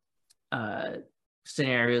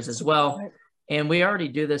scenarios as well. And we already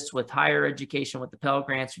do this with higher education with the Pell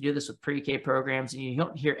Grants. We do this with pre-K programs, and you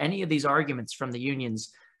don't hear any of these arguments from the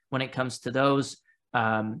unions when it comes to those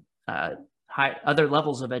other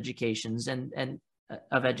levels of educations and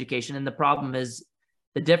of education. And the problem is,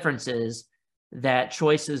 the difference is that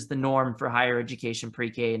choice is the norm for higher education,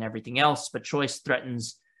 pre-K, and everything else, but choice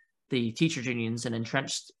threatens the teachers unions and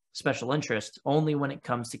entrenched special interest only when it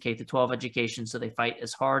comes to K-12 education. So they fight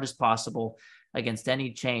as hard as possible against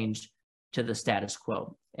any change to the status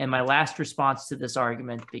quo. And my last response to this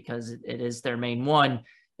argument, because it is their main one,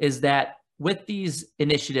 is that with these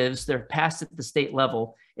initiatives, they're passed at the state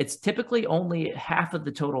level. It's typically only half of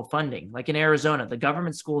the total funding. Like in Arizona, the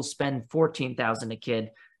government schools spend $14,000 a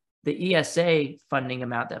kid. The ESA funding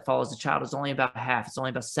amount that follows the child is only about half. It's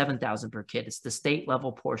only about $7,000 per kid. It's the state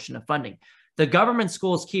level portion of funding. The government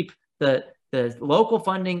schools keep the local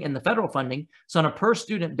funding and the federal funding. So on a per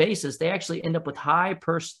student basis, they actually end up with high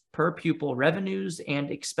per pupil revenues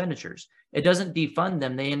and expenditures. It doesn't defund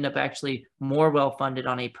them. They end up actually more well-funded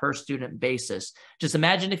on a per student basis. Just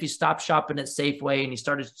imagine if you stopped shopping at Safeway and you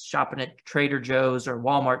started shopping at Trader Joe's or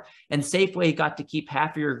Walmart, and Safeway got to keep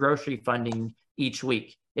half of your grocery funding each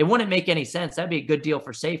week. It wouldn't make any sense. That'd be a good deal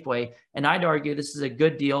for Safeway. And I'd argue this is a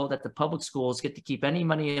good deal that the public schools get to keep any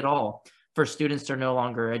money at all for students they're no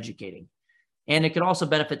longer educating. And it could also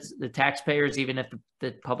benefit the taxpayers, even if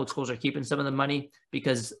the public schools are keeping some of the money,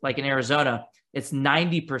 because like in Arizona, it's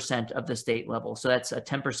 90% of the state level. So that's a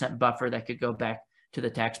 10% buffer that could go back to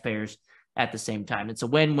the taxpayers at the same time. It's a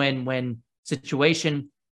win-win-win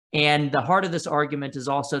situation. And the heart of this argument is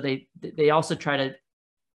also they also try to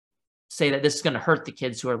say that this is going to hurt the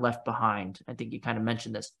kids who are left behind. I think you kind of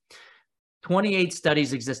mentioned this. 28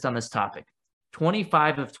 studies exist on this topic.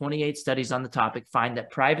 25 of 28 studies on the topic find that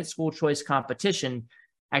private school choice competition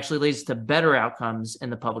actually leads to better outcomes in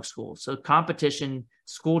the public schools. So competition,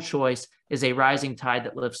 school choice is a rising tide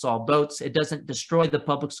that lifts all boats. It doesn't destroy the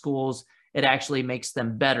public schools. It actually makes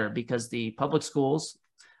them better because the public schools,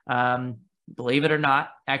 believe it or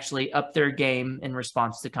not, actually up their game in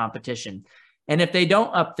response to competition. And if they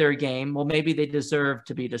don't up their game, well, maybe they deserve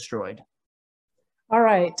to be destroyed. All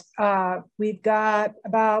right. We've got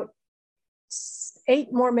about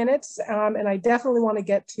 8 more minutes, and I definitely want to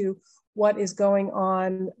get to what is going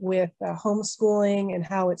on with homeschooling and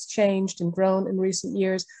how it's changed and grown in recent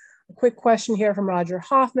years. A quick question here from Roger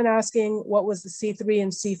Hoffman asking, what was the C3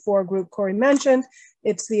 and C4 group Corey mentioned?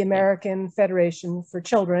 It's the American Federation for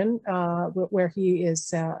Children, where he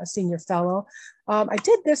is a senior fellow.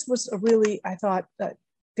 This was a really, I thought,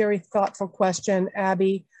 very thoughtful question,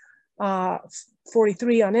 Abby.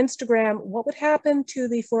 43 on Instagram, what would happen to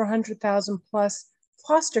the 400,000 plus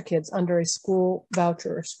foster kids under a school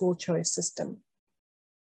voucher or school choice system?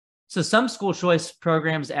 So some school choice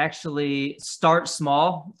programs actually start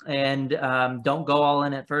small and don't go all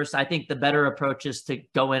in at first. I think the better approach is to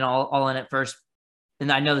go in all in at first.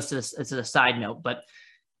 And I know this is a side note, but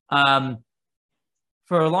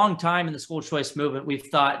for a long time in the school choice movement, we've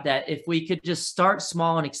thought that if we could just start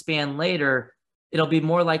small and expand later, it'll be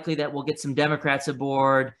more likely that we'll get some Democrats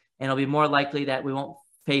aboard, and it'll be more likely that we won't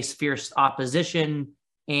face fierce opposition,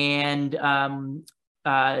 and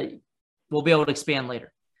we'll be able to expand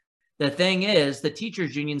later. The thing is, the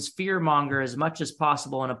teachers unions fearmonger as much as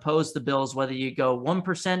possible and oppose the bills, whether you go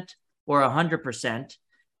 1% or 100%.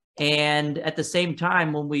 And at the same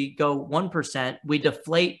time, when we go 1%, we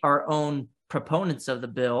deflate our own proponents of the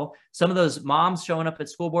bill. Some of those moms showing up at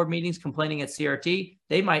school board meetings complaining at CRT,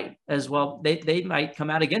 they might as well, they might come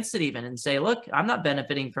out against it even and say, look, I'm not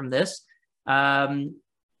benefiting from this.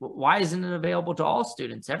 Why isn't it available to all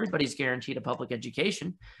students? Everybody's guaranteed a public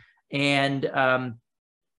education. And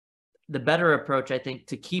the better approach, I think,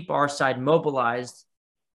 to keep our side mobilized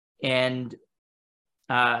and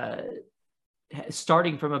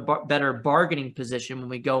starting from a better bargaining position when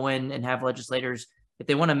we go in and have legislators, if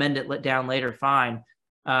they want to amend it down later, fine,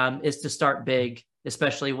 is to start big,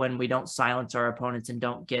 especially when we don't silence our opponents and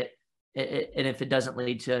don't get it, and if it doesn't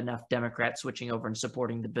lead to enough Democrats switching over and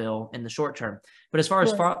supporting the bill in the short term. But as far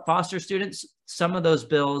as foster students, some of those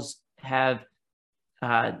bills have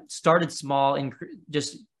started small and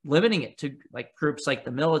just limiting it to like groups like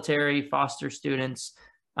the military, foster students,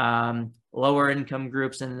 lower income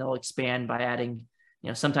groups, and they'll expand by adding,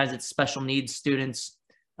 sometimes it's special needs students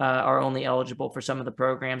are only eligible for some of the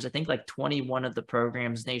programs. I think like 21 of the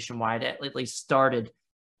programs nationwide at least started,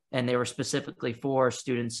 and they were specifically for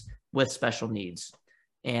students with special needs.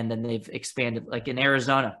 And then they've expanded, like in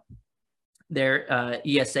Arizona, their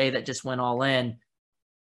ESA that just went all in,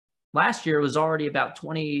 last year was already about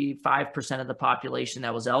 25% of the population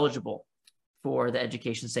that was eligible for the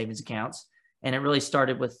education savings accounts. And it really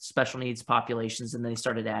started with special needs populations, and then they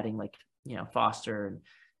started adding like, foster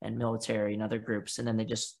and military and other groups. And then they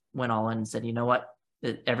just went all in and said, you know what,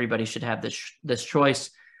 everybody should have this choice.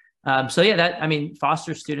 So yeah,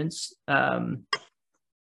 foster students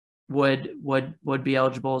would be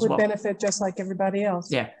eligible as well. Would benefit just like everybody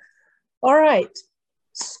else. Yeah. All right.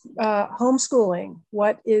 homeschooling.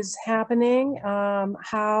 What is happening?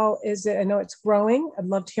 How is it? I know it's growing. I'd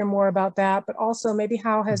love to hear more about that, but also maybe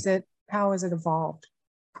how has it evolved?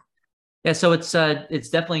 Yeah, so it's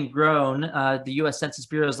definitely grown. The U.S. Census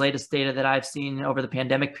Bureau's latest data that I've seen over the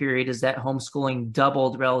pandemic period is that homeschooling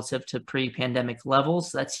doubled relative to pre-pandemic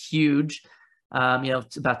levels. That's huge.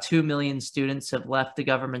 It's about 2 million students have left the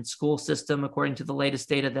government school system, according to the latest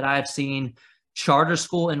data that I've seen. Charter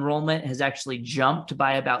school enrollment has actually jumped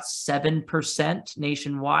by about 7%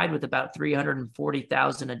 nationwide, with about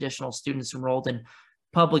 340,000 additional students enrolled in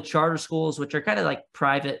public charter schools, which are kind of like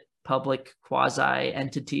private public quasi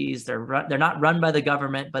entities. They're not run by the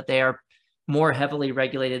government, but they are more heavily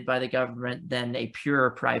regulated by the government than a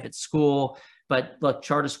pure private school. But look,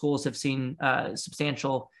 charter schools have seen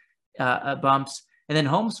substantial bumps. And then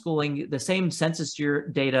homeschooling, the same census year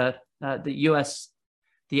data,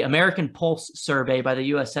 the American Pulse survey by the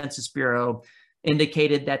U.S. Census Bureau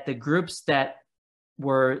indicated that the groups that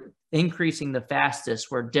were increasing the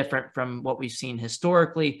fastest were different from what we've seen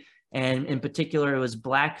historically. And in particular, it was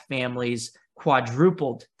Black families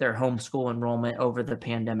quadrupled their homeschool enrollment over the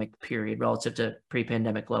pandemic period relative to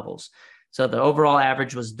pre-pandemic levels. So the overall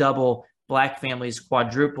average was double. Black families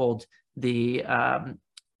quadrupled the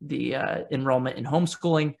enrollment in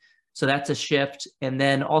homeschooling. So that's a shift. And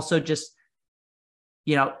then also just,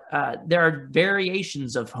 there are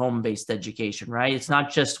variations of home-based education, right? It's not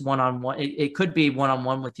just one-on-one. It could be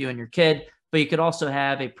one-on-one with you and your kid, but you could also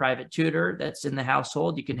have a private tutor that's in the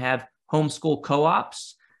household. You can have homeschool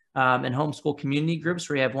co-ops and homeschool community groups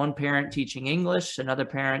where you have one parent teaching English, another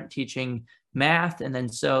parent teaching math. And then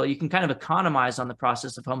so you can kind of economize on the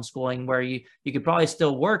process of homeschooling, where you could probably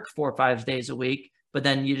still work 4 or 5 days a week, but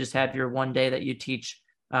then you just have your one day that you teach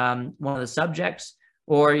one of the subjects.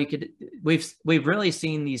 Or we've really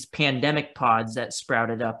seen these pandemic pods that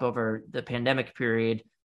sprouted up over the pandemic period.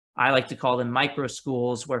 I like to call them micro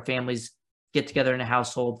schools, where families get together in a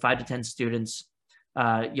household, 5 to 10 students.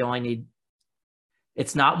 You only need,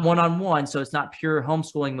 it's not one-on-one, so it's not pure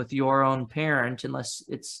homeschooling with your own parent, unless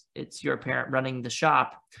it's your parent running the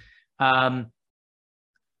shop. But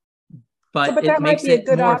that might be a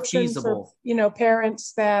good option feasible for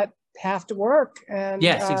parents that have to work. And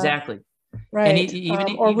yes, exactly. Right.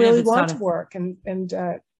 And or really want to work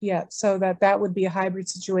so that would be a hybrid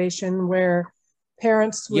situation where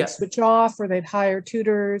parents would switch off, or they'd hire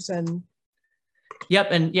tutors and. Yep.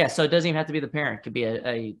 And so it doesn't even have to be the parent. It could be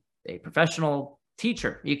a professional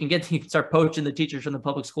teacher. You can start poaching the teachers from the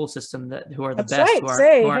public school system who are the best,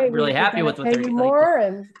 right. who aren't really happy with what they're doing. More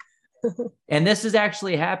and and this is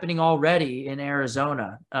actually happening already in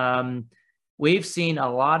Arizona. We've seen a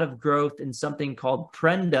lot of growth in something called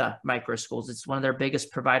Prenda micro schools. It's one of their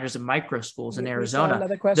biggest providers of micro schools in Arizona.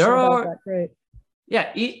 Another question about that. Great.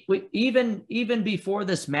 Yeah, even before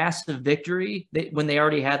this massive victory, when they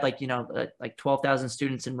already had like 12,000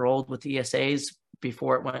 students enrolled with ESAs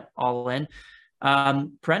before it went all in,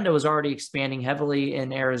 Prenda was already expanding heavily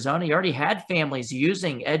in Arizona. You already had families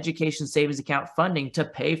using education savings account funding to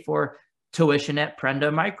pay for tuition at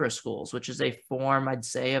Prenda micro schools, which is a form, I'd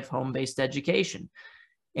say, of home-based education.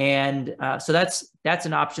 And so that's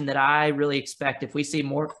an option that I really expect, if we see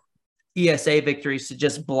more ESA victories, to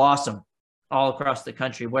just blossom all across the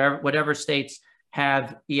country, whatever states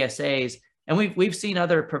have ESAs. And we've seen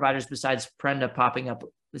other providers besides Prenda popping up,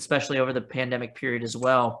 especially over the pandemic period as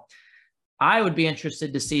well. I would be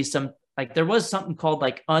interested to see there was something called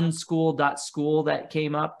like unschool.school that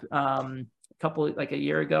came up a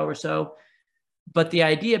year ago or so. But the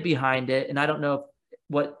idea behind it, and I don't know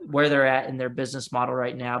where they're at in their business model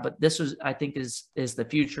right now, but this I think is the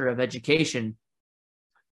future of education.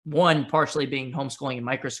 One, partially being homeschooling and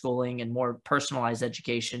microschooling and more personalized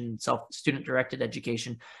education, student directed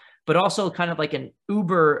education, but also kind of like an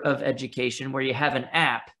Uber of education, where you have an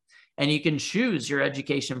app and you can choose your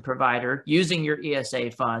education provider using your ESA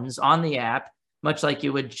funds on the app, much like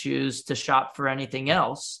you would choose to shop for anything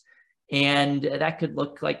else. And that could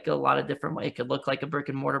look like a lot of different ways. It could look like a brick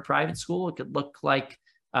and mortar private school. It could look like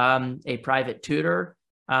a private tutor.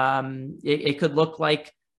 It could look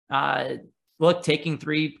like taking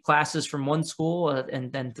 3 classes from one school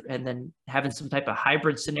and then having some type of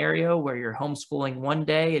hybrid scenario where you're homeschooling one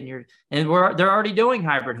day and they're already doing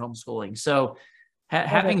hybrid homeschooling. So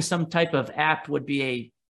having some type of app would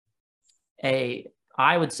be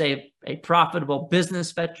I would say a profitable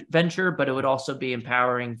business venture, but it would also be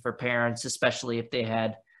empowering for parents, especially if they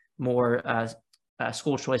had more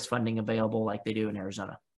school choice funding available like they do in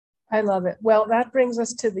Arizona. I love it. Well, that brings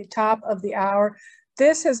us to the top of the hour.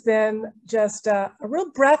 This has been just a real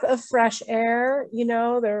breath of fresh air.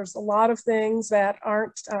 There's a lot of things that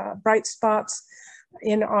aren't bright spots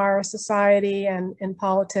in our society and in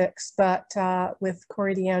politics, but with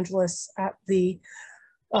Corey DeAngelis at the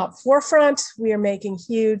forefront, we are making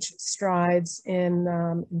huge strides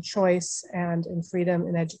in choice and in freedom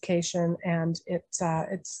in education, and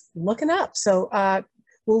it's looking up. So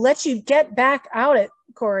we'll let you get back out it,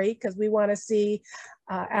 Corey, because we want to see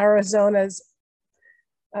Arizona's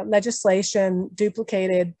legislation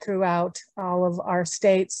duplicated throughout all of our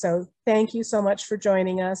states. So thank you so much for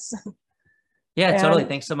joining us. Yeah, totally.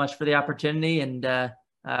 Thanks so much for the opportunity, and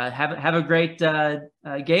have a great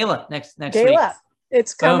gala next week.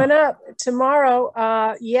 It's coming up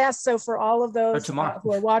tomorrow. Yes, so for all of those who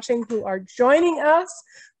are watching, who are joining us,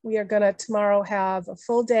 we are going to tomorrow have a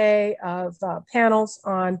full day of panels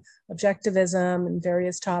on objectivism and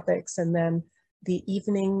various topics, and then the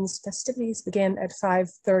evening's festivities begin at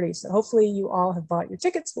 5:30. So hopefully you all have bought your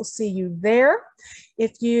tickets. We'll see you there.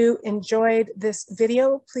 If you enjoyed this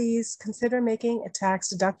video, please consider making a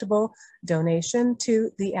tax-deductible donation to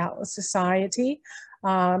the Atlas Society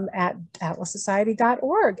at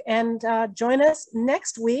atlassociety.org. And join us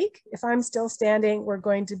next week. If I'm still standing, we're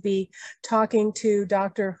going to be talking to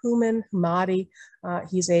Dr. Houman Hamadi.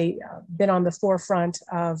 He's been on the forefront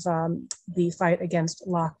of the fight against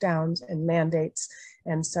lockdowns and mandates.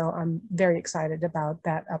 And so I'm very excited about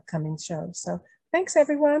that upcoming show. So thanks,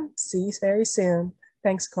 everyone. See you very soon.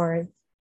 Thanks, Corey.